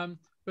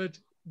 but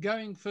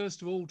going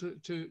first of all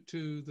to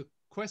the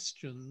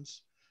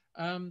questions,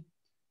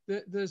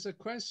 there's a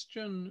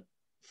question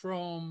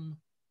from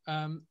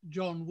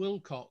John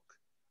Wilcock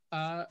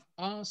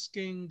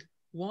asking,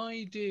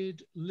 why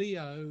did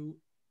Leo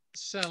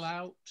sell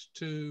out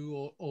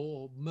to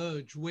or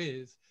merged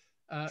with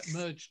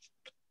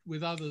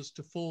others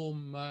to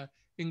form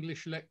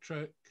English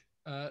Electric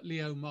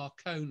Leo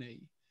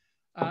Marconi?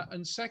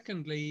 And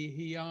secondly,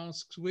 he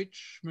asks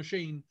which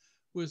machine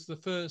was the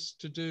first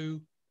to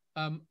do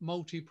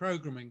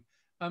multi-programming.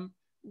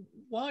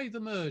 Why the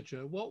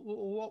merger?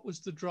 What was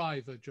the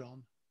driver,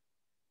 John?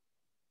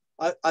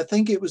 I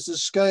think it was the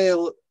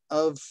scale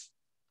of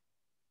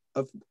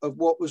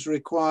what was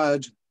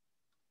required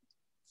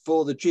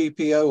for the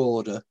GPO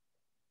order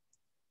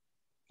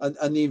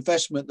and the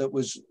investment that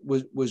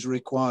was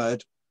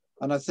required.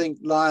 And I think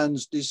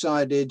Lyons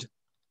decided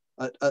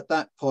at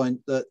that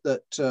point that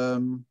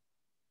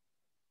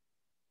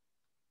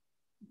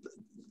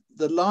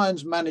the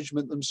Lyons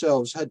management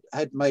themselves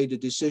had made a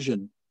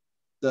decision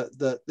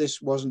that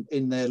this wasn't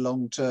in their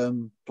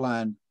long-term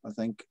plan, I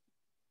think.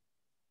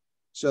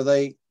 So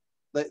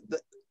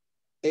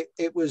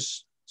it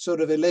was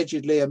sort of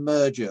allegedly a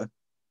merger,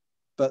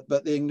 but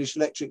the English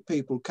Electric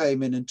people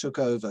came in and took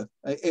over.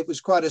 It was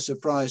quite a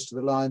surprise to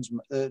the Lyons,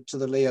 to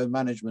the Leo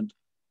management.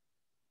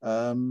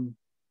 And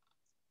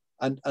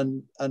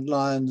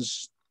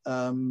Lyons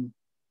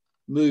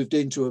moved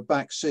into a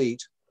back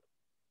seat.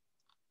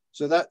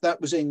 So that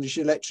was English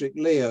Electric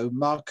Leo.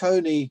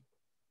 Marconi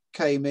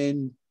came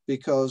in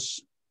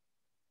because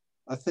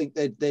I think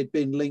there'd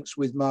been links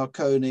with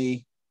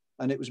Marconi,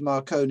 and it was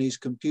Marconi's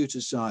computer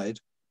side.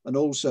 And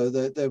also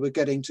they were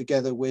getting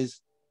together with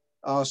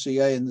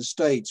RCA in the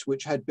States,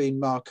 which had been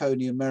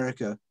Marconi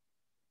America.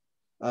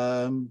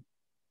 And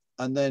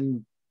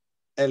then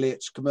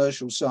Elliott's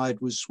commercial side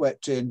was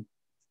swept in,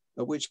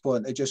 at which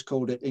point they just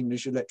called it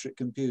English Electric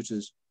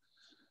Computers.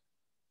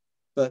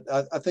 But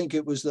I think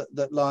it was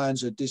that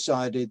Lyons had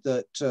decided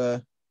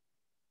that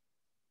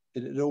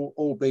it had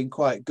all been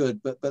quite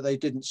good, but they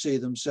didn't see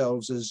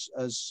themselves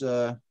as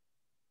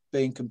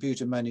being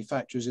computer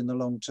manufacturers in the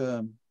long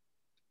term.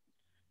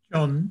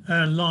 John,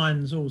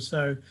 Lyons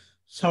also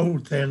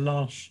sold their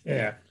last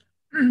share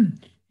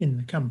in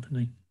the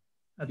company.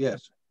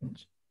 Yes.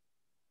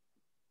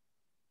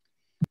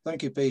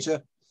 Thank you,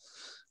 Peter.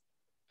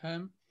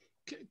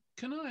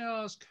 Can I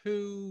ask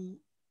who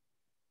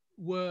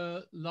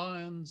were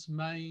Lyons'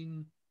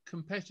 main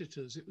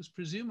competitors? It was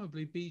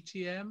presumably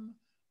BTM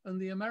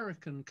and the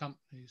American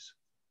companies.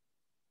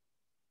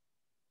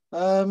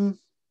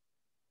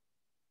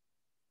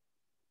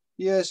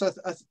 Yes,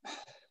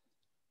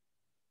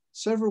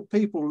 several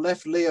people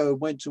left Leo and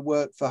went to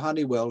work for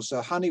Honeywell.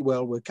 So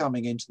Honeywell were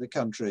coming into the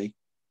country,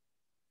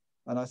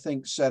 and I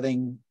think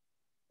selling.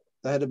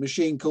 They had a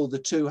machine called the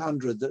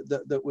 200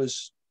 that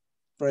was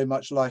very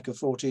much like a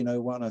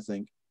 1401, I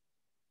think.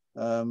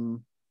 And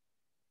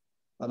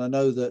I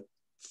know that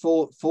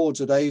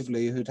Ford's at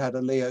Aveley, who'd had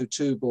a Leo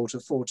 2, bought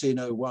a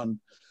 1401.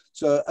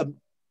 So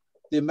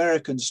the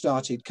Americans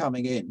started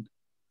coming in.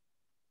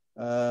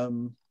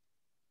 And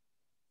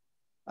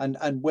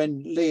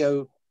when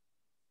Leo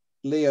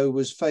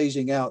was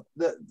phasing out,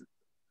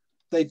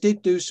 they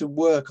did do some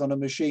work on a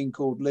machine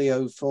called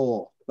Leo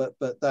 4, but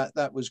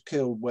that was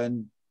killed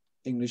when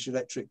English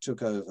Electric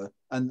took over,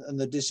 and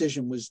the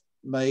decision was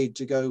made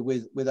to go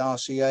with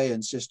RCA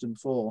and System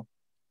 4.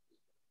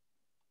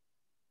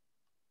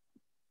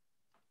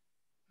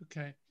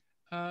 Okay.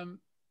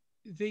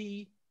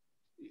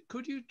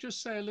 Could you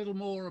just say a little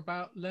more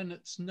about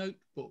Leonard's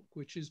notebook,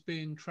 which is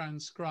being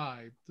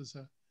transcribed? There's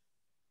a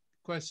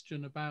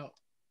question about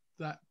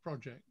that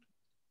project.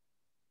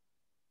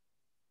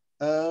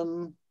 They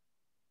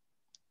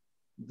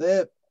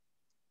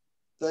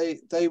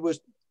were,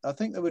 I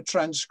think they were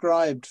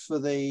transcribed for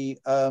the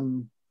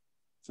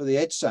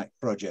EDSAC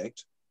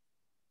project,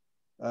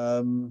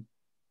 and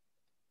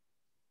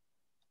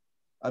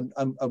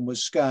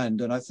was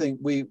scanned. And I think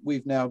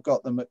we've now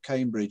got them at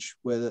Cambridge,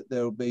 where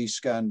they'll be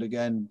scanned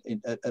again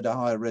at a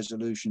higher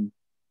resolution.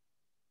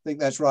 I think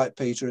that's right,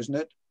 Peter, isn't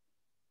it?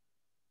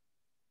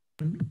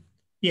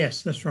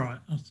 Yes, that's right.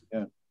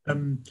 Yeah.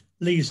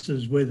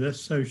 Lisa's with us,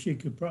 so she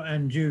could,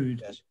 and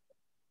Jude. Yes.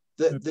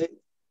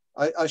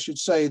 I should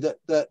say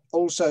that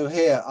also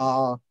here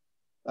are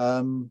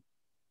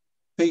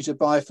Peter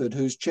Byford,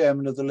 who's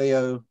chairman of the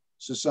Leo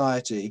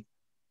Society,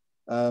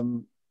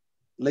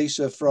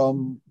 Lisa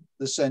from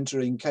the centre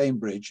in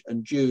Cambridge,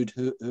 and Jude,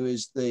 who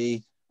is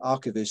the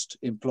archivist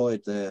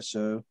employed there.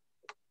 So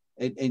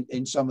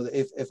in some of the,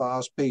 if I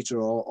ask Peter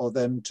or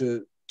them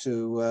to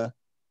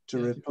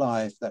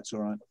reply, if that's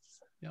all right.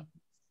 Yeah.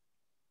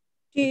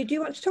 Do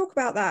you want to talk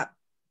about that?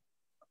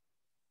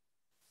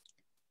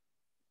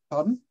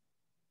 Pardon?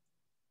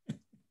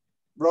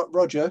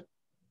 Roger,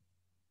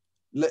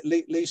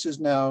 Lisa's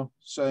now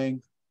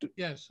saying.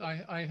 Yes,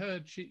 I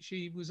heard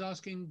she was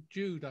asking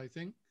Jude, I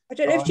think. I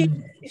don't know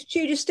if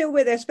Jude is still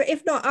with us, but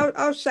if not,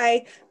 I'll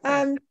say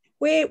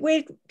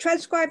we're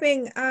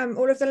transcribing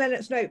all of the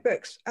Lennox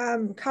notebooks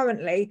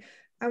currently,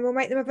 and we'll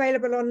make them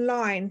available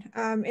online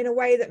in a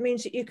way that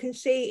means that you can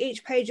see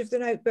each page of the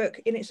notebook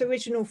in its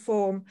original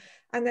form,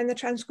 and then the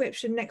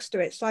transcription next to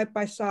it side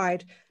by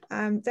side.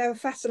 They're a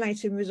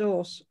fascinating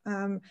resource,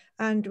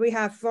 and we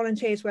have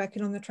volunteers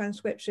working on the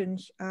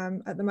transcriptions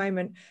at the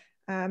moment.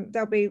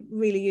 They'll be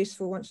really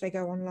useful once they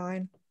go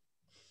online.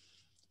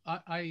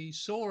 I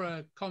saw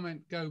a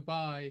comment go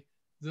by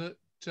that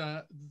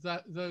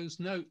those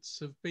notes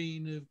have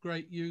been of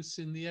great use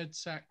in the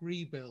EDSAC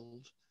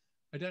rebuild.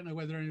 I don't know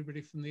whether anybody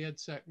from the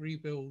EDSAC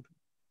rebuild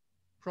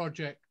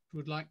project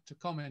would like to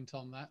comment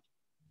on that.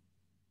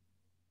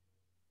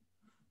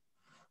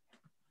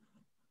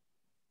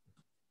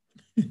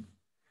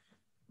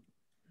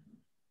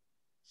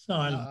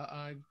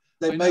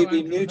 They may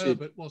be muted.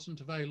 Herbert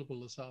wasn't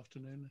available this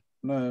afternoon.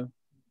 No.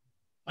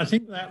 I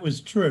think that was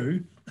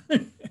true.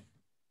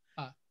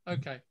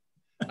 Okay.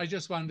 I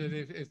just wondered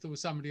if there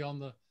was somebody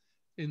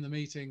in the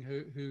meeting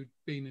who'd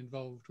been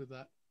involved with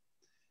that.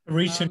 A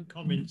recent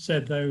comment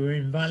said they were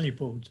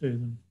invaluable to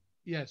them.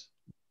 Yes.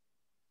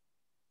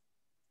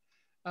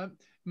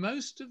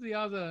 Most of the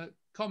other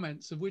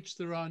comments, of which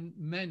there are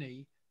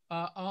many,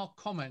 are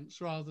comments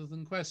rather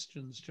than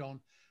questions, John.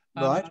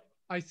 Right.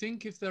 I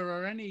think if there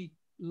are any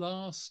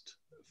last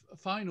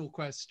final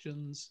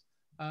questions,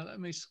 let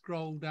me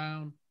scroll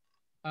down,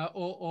 I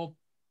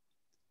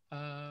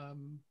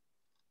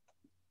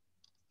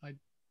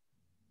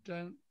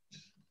don't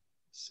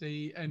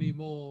see any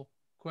more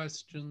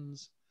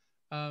questions.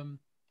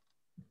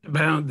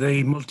 About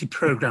the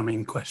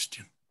multi-programming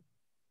question.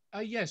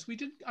 Yes,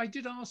 I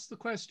did ask the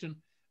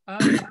question.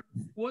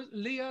 Was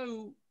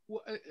Leo,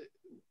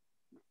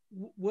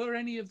 were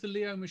any of the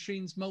Leo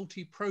machines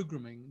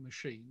multi-programming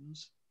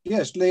machines?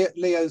 Yes,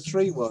 Leo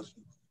 3 was.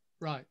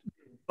 Right.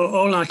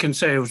 All I can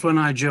say was when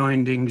I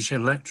joined English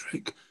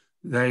Electric,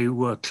 they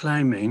were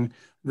claiming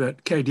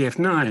that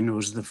KDF9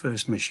 was the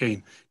first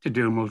machine to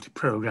do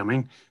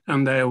multi-programming,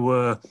 and there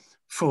were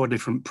 4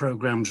 different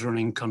programs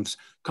running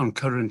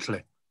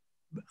concurrently.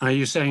 Are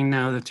you saying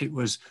now that it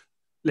was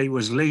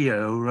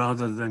Leo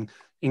rather than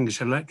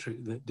English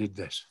Electric that did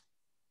this?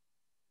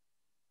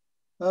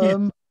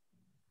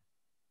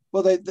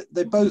 Well,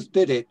 they both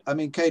did it. I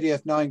mean,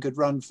 KDF9 could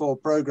run 4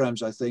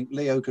 programs, I think.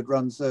 Leo could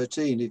run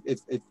 13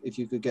 if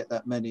you could get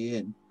that many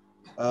in.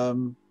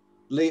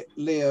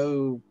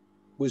 Leo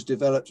was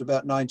developed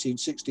about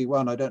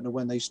 1961. I don't know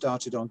when they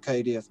started on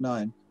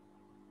KDF9.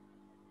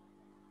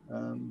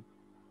 I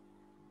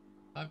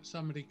hope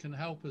somebody can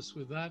help us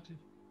with that.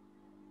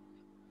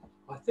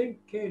 I think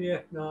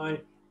KDF9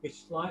 is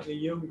slightly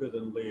younger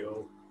than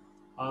Leo.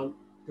 To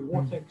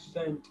what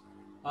extent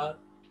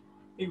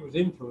it was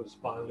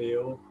influenced by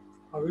Leo,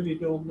 I really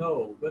don't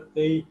know. But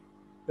the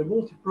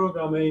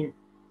multi-programming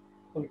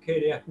on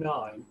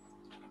KDF9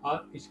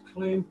 is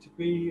claimed to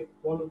be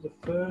one of the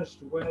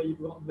first where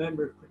you've got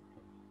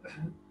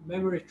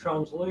memory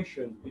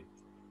translation,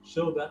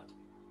 so that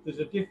there's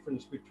a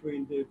difference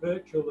between the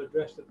virtual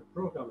address that the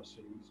programmer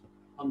sees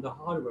and the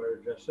hardware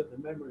address that the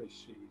memory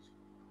sees.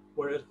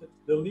 Whereas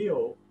the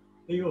Leo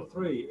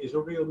 3 is a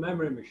real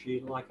memory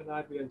machine like an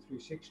IBM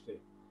 360.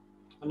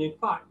 And in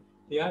fact,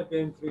 the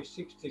IBM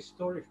 360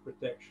 storage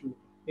protection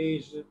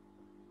is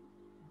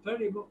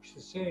very much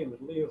the same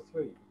as Leo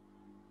 3.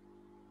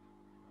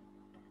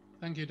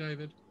 Thank you,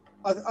 David.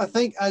 I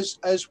think as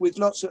with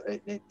lots of,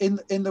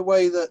 in the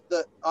way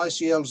that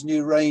ICL's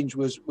new range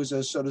was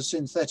a sort of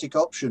synthetic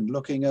option,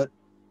 looking at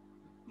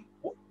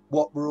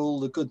what were all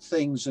the good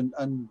things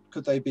and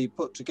could they be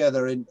put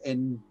together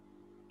in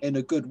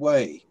a good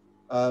way.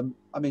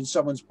 I mean,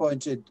 someone's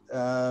pointed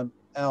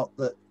out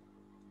that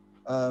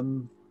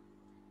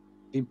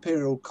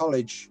Imperial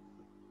College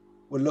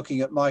were looking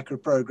at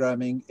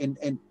microprogramming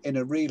in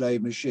a relay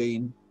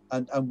machine,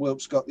 and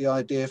Wilkes got the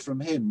idea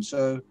from him.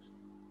 So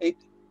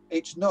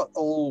it's not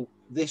all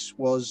this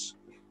was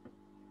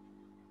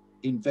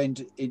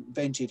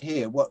invented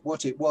here.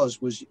 What it was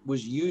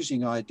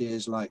using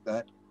ideas like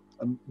that,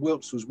 and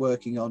Wilkes was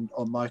working on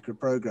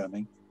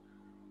microprogramming.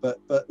 But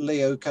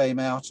Leo came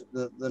out,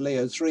 the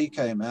Leo 3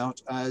 came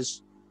out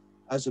as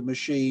a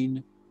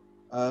machine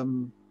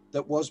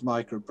that was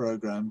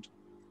microprogrammed.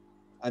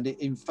 And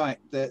in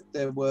fact,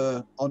 there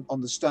were,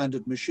 on the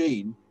standard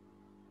machine,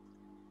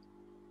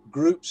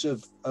 groups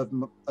of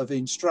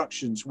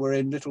instructions were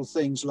in little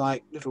things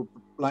like little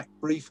black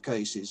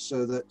briefcases,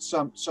 so that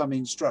some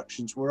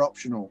instructions were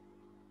optional.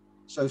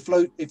 So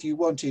if you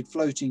wanted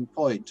floating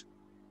point,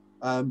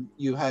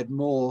 you had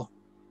more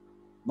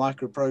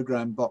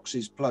microprogram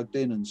boxes plugged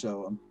in and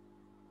so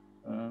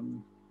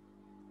on.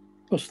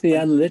 Plus the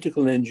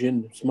analytical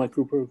engine is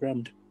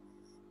microprogrammed.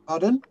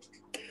 Pardon?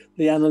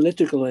 The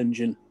analytical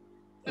engine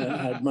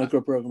had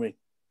microprogramming.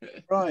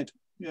 Right,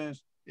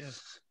 yes.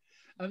 Yes.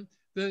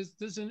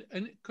 There's a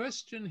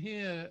question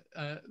here,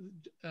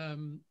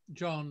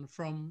 John,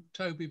 from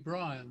Toby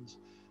Bryans,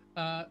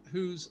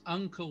 whose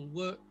uncle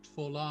worked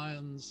for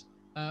Lyons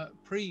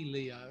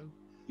pre-Leo.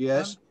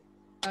 Yes.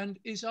 And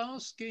is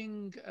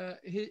asking,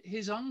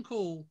 his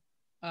uncle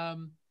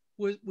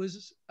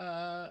was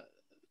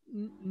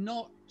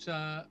not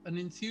an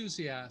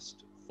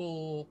enthusiast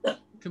for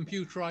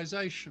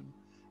computerization.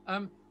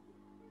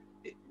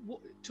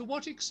 To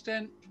what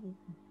extent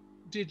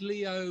did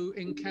Leo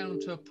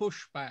encounter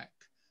pushback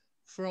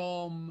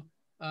from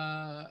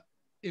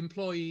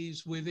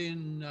employees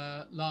within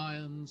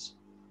Lyons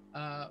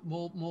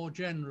more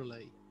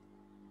generally?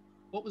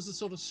 What was the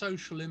sort of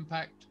social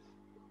impact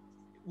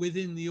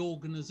within the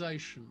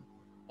organization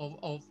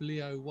of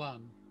Leo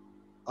 1?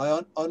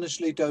 I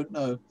honestly don't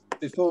know.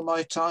 Before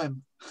my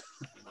time.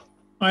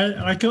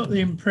 I got the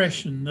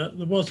impression that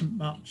there wasn't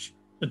much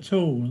at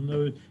all.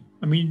 And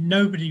I mean,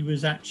 nobody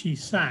was actually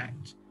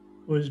sacked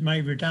or was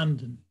made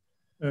redundant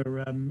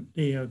for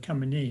Leo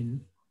coming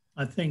in.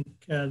 I think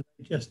they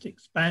just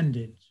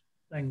expanded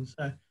things.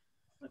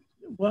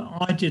 Well,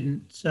 I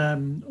didn't,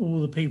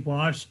 all the people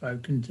I've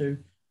spoken to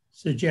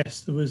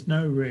suggest there was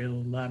no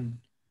real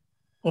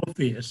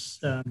obvious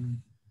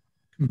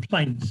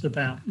complaints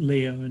about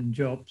Leo and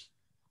jobs.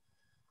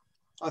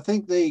 I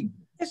think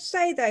Just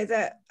say though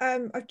that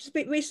I've just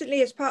been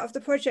recently, as part of the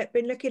project,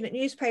 been looking at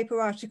newspaper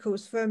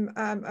articles from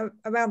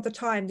around the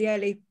time, the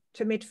early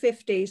to mid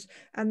 50s,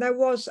 and there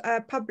was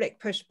a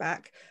public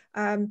pushback.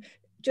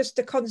 Just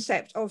the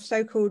concept of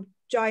so-called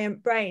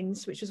giant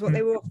brains, which is what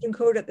they were often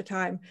called at the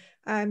time,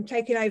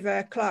 taking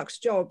over clerks'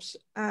 jobs.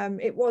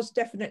 It was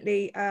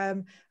definitely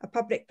a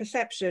public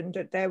perception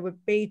that there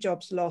would be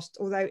jobs lost,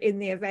 although in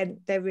the event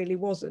there really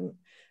wasn't.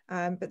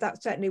 But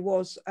that certainly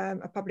was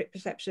a public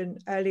perception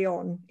early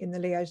on in the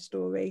Leo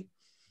story.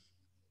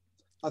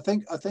 I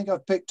think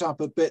I've picked up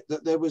a bit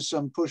that there was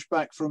some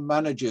pushback from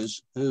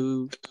managers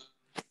who,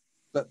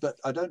 but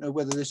I don't know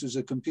whether this was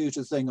a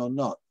computer thing or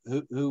not,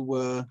 who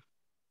were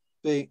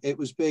it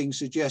was being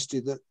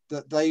suggested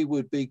that they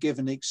would be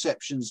given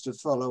exceptions to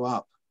follow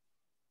up,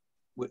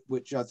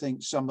 which I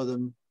think some of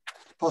them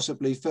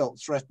possibly felt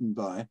threatened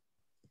by,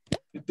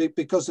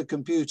 because the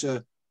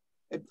computer,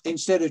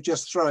 instead of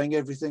just throwing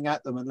everything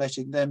at them and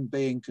letting them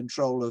be in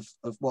control of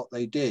what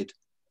they did,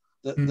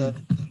 the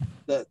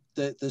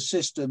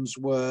systems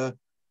were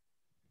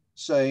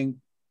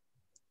saying,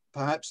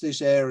 perhaps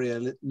this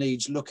area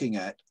needs looking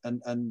at.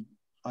 And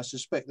I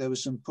suspect there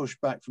was some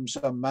pushback from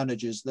some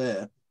managers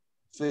there,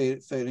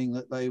 feeling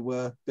that they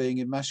were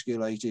being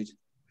emasculated.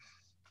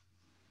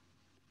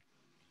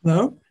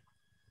 Hello?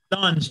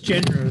 Lyons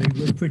generally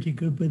were pretty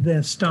good with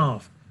their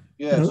staff.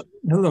 Yes.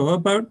 Hello,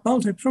 about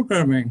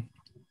multi-programming.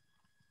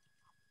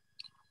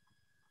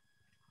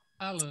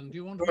 Alan, do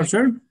you want to?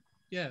 Roger?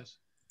 Yes.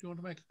 Do you want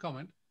to make a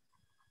comment?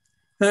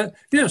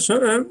 Yes.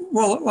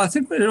 Well, I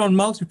think on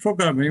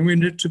multi-programming, we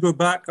need to go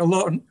back a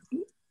lot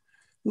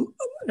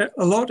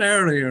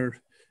earlier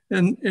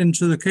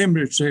into the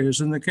Cambridge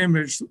days, in the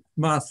Cambridge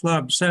Math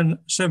Lab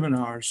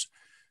seminars.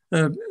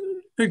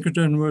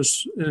 Pinkerton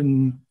was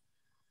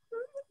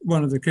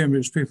one of the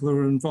Cambridge people who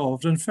were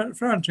involved, and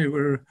Ferranti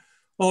were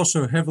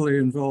also heavily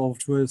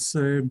involved with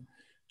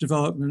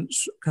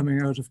developments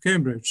coming out of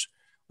Cambridge.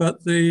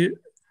 But the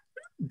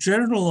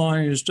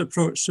generalized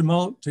approach to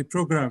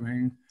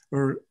multi-programming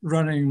or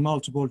running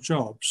multiple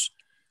jobs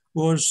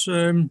was,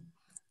 well,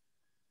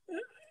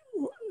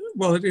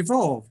 it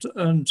evolved.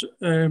 And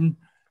in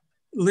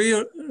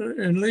Leo,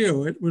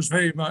 it was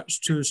very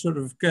much to sort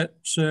of get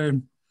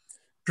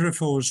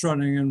peripherals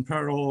running in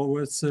parallel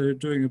with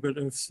doing a bit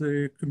of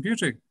the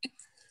computing.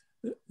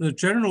 The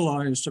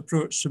generalized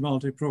approach to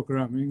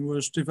multi-programming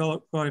was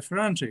developed by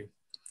Ferranti.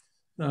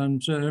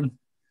 And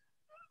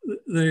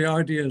the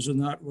ideas in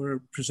that were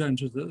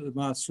presented at the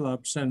Maths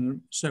Lab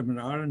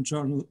seminar, and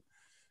John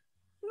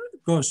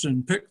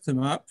Gosden picked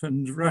them up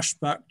and rushed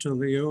back to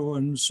Leo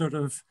and sort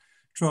of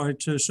tried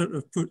to sort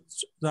of put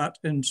that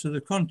into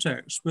the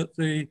context. But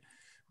the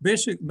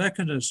basic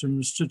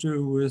mechanisms to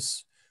do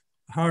with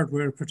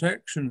hardware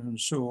protection and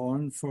so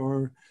on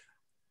for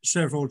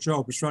several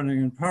jobs running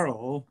in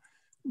parallel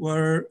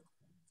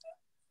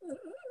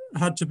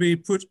had to be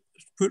put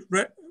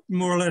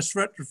more or less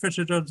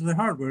retrofitted onto the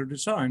hardware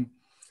design,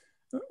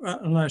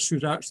 unless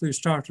you'd actually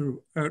started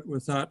out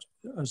with that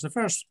as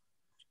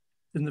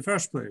in the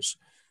first place.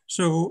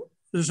 So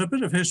there's a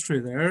bit of history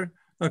there.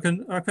 I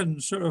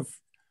can sort of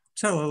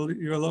tell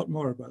you a lot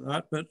more about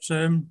that, but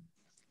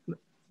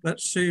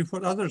let's see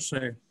what others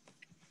say.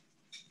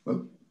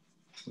 Well,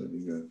 there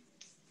you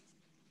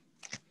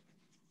go.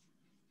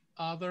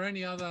 Are there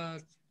any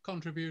other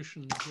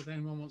contributions that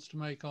anyone wants to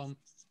make on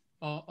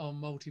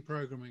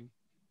multi-programming?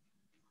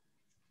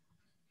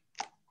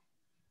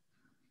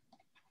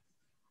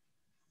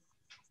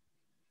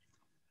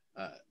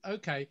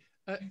 Okay.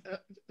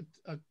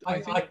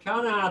 I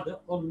can add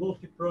on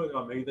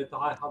multi-programming that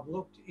I have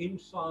looked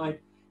inside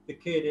the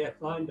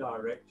KDF9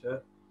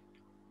 director,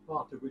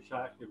 part of which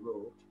I actually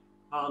wrote,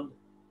 and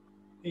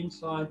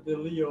inside the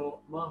Leo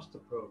master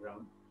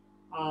program,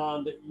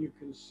 and you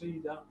can see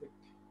that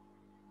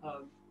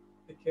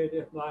the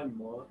KDF9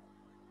 one,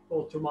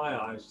 well, to my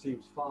eyes,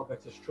 seems far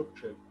better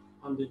structured,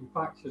 and in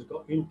fact has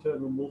got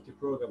internal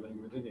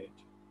multi-programming within it.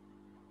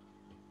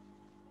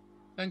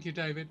 Thank you,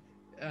 David.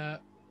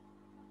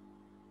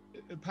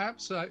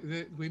 Perhaps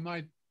we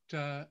might,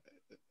 there's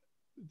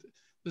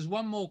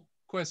one more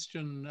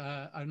question.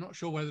 I'm not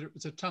sure whether it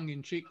was a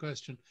tongue-in-cheek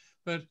question,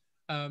 but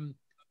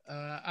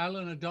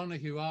Alan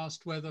O'Donoghue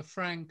asked whether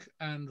Frank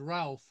and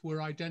Ralph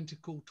were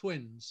identical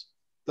twins.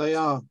 They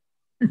are.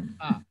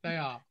 Ah, they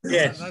are.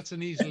 Yes. That's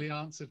an easily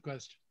answered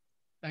question.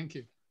 Thank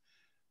you.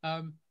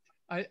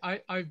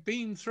 I've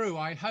been through,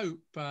 I hope,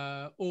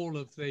 all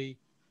of the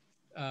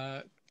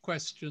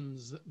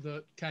questions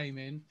that came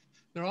in.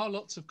 There are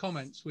lots of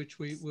comments which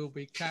will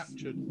be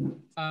captured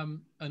and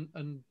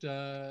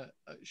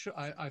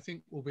I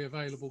think will be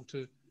available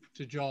to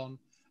John.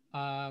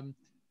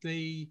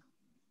 The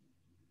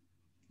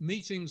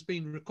meeting's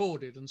been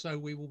recorded, and so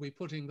we will be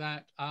putting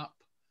that up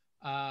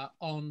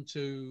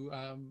onto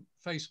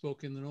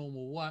Facebook in the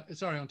normal way,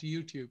 sorry, onto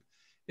YouTube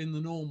in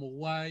the normal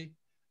way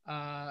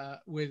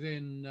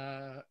within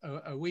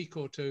a week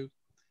or two.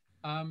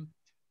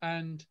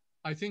 And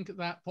I think at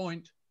that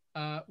point,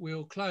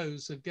 we'll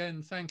close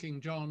again, thanking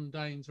John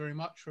Daines very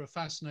much for a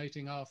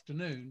fascinating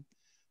afternoon.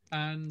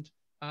 And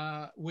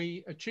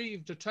we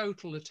achieved a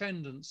total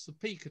attendance, the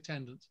peak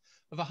attendance,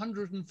 of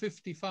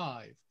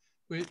 155,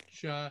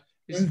 which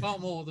is far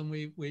more than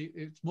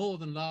it's more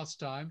than last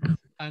time,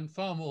 and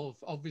far more,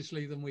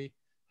 obviously, than we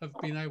have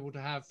been able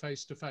to have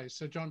face to face.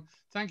 So, John,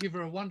 thank you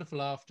for a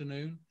wonderful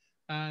afternoon.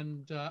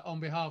 And on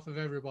behalf of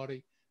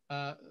everybody,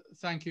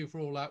 thank you for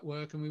all that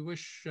work. And we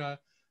wish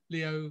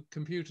Leo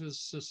Computers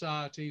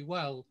Society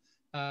well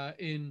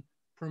in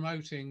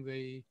promoting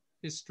the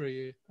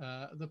history,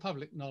 the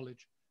public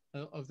knowledge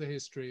of the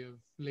history of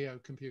Leo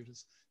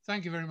Computers.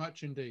 Thank you very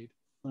much indeed.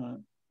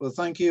 Well,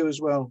 thank you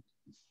as well.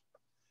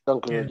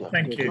 Thank you.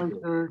 Thank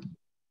you.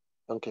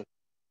 Thank you.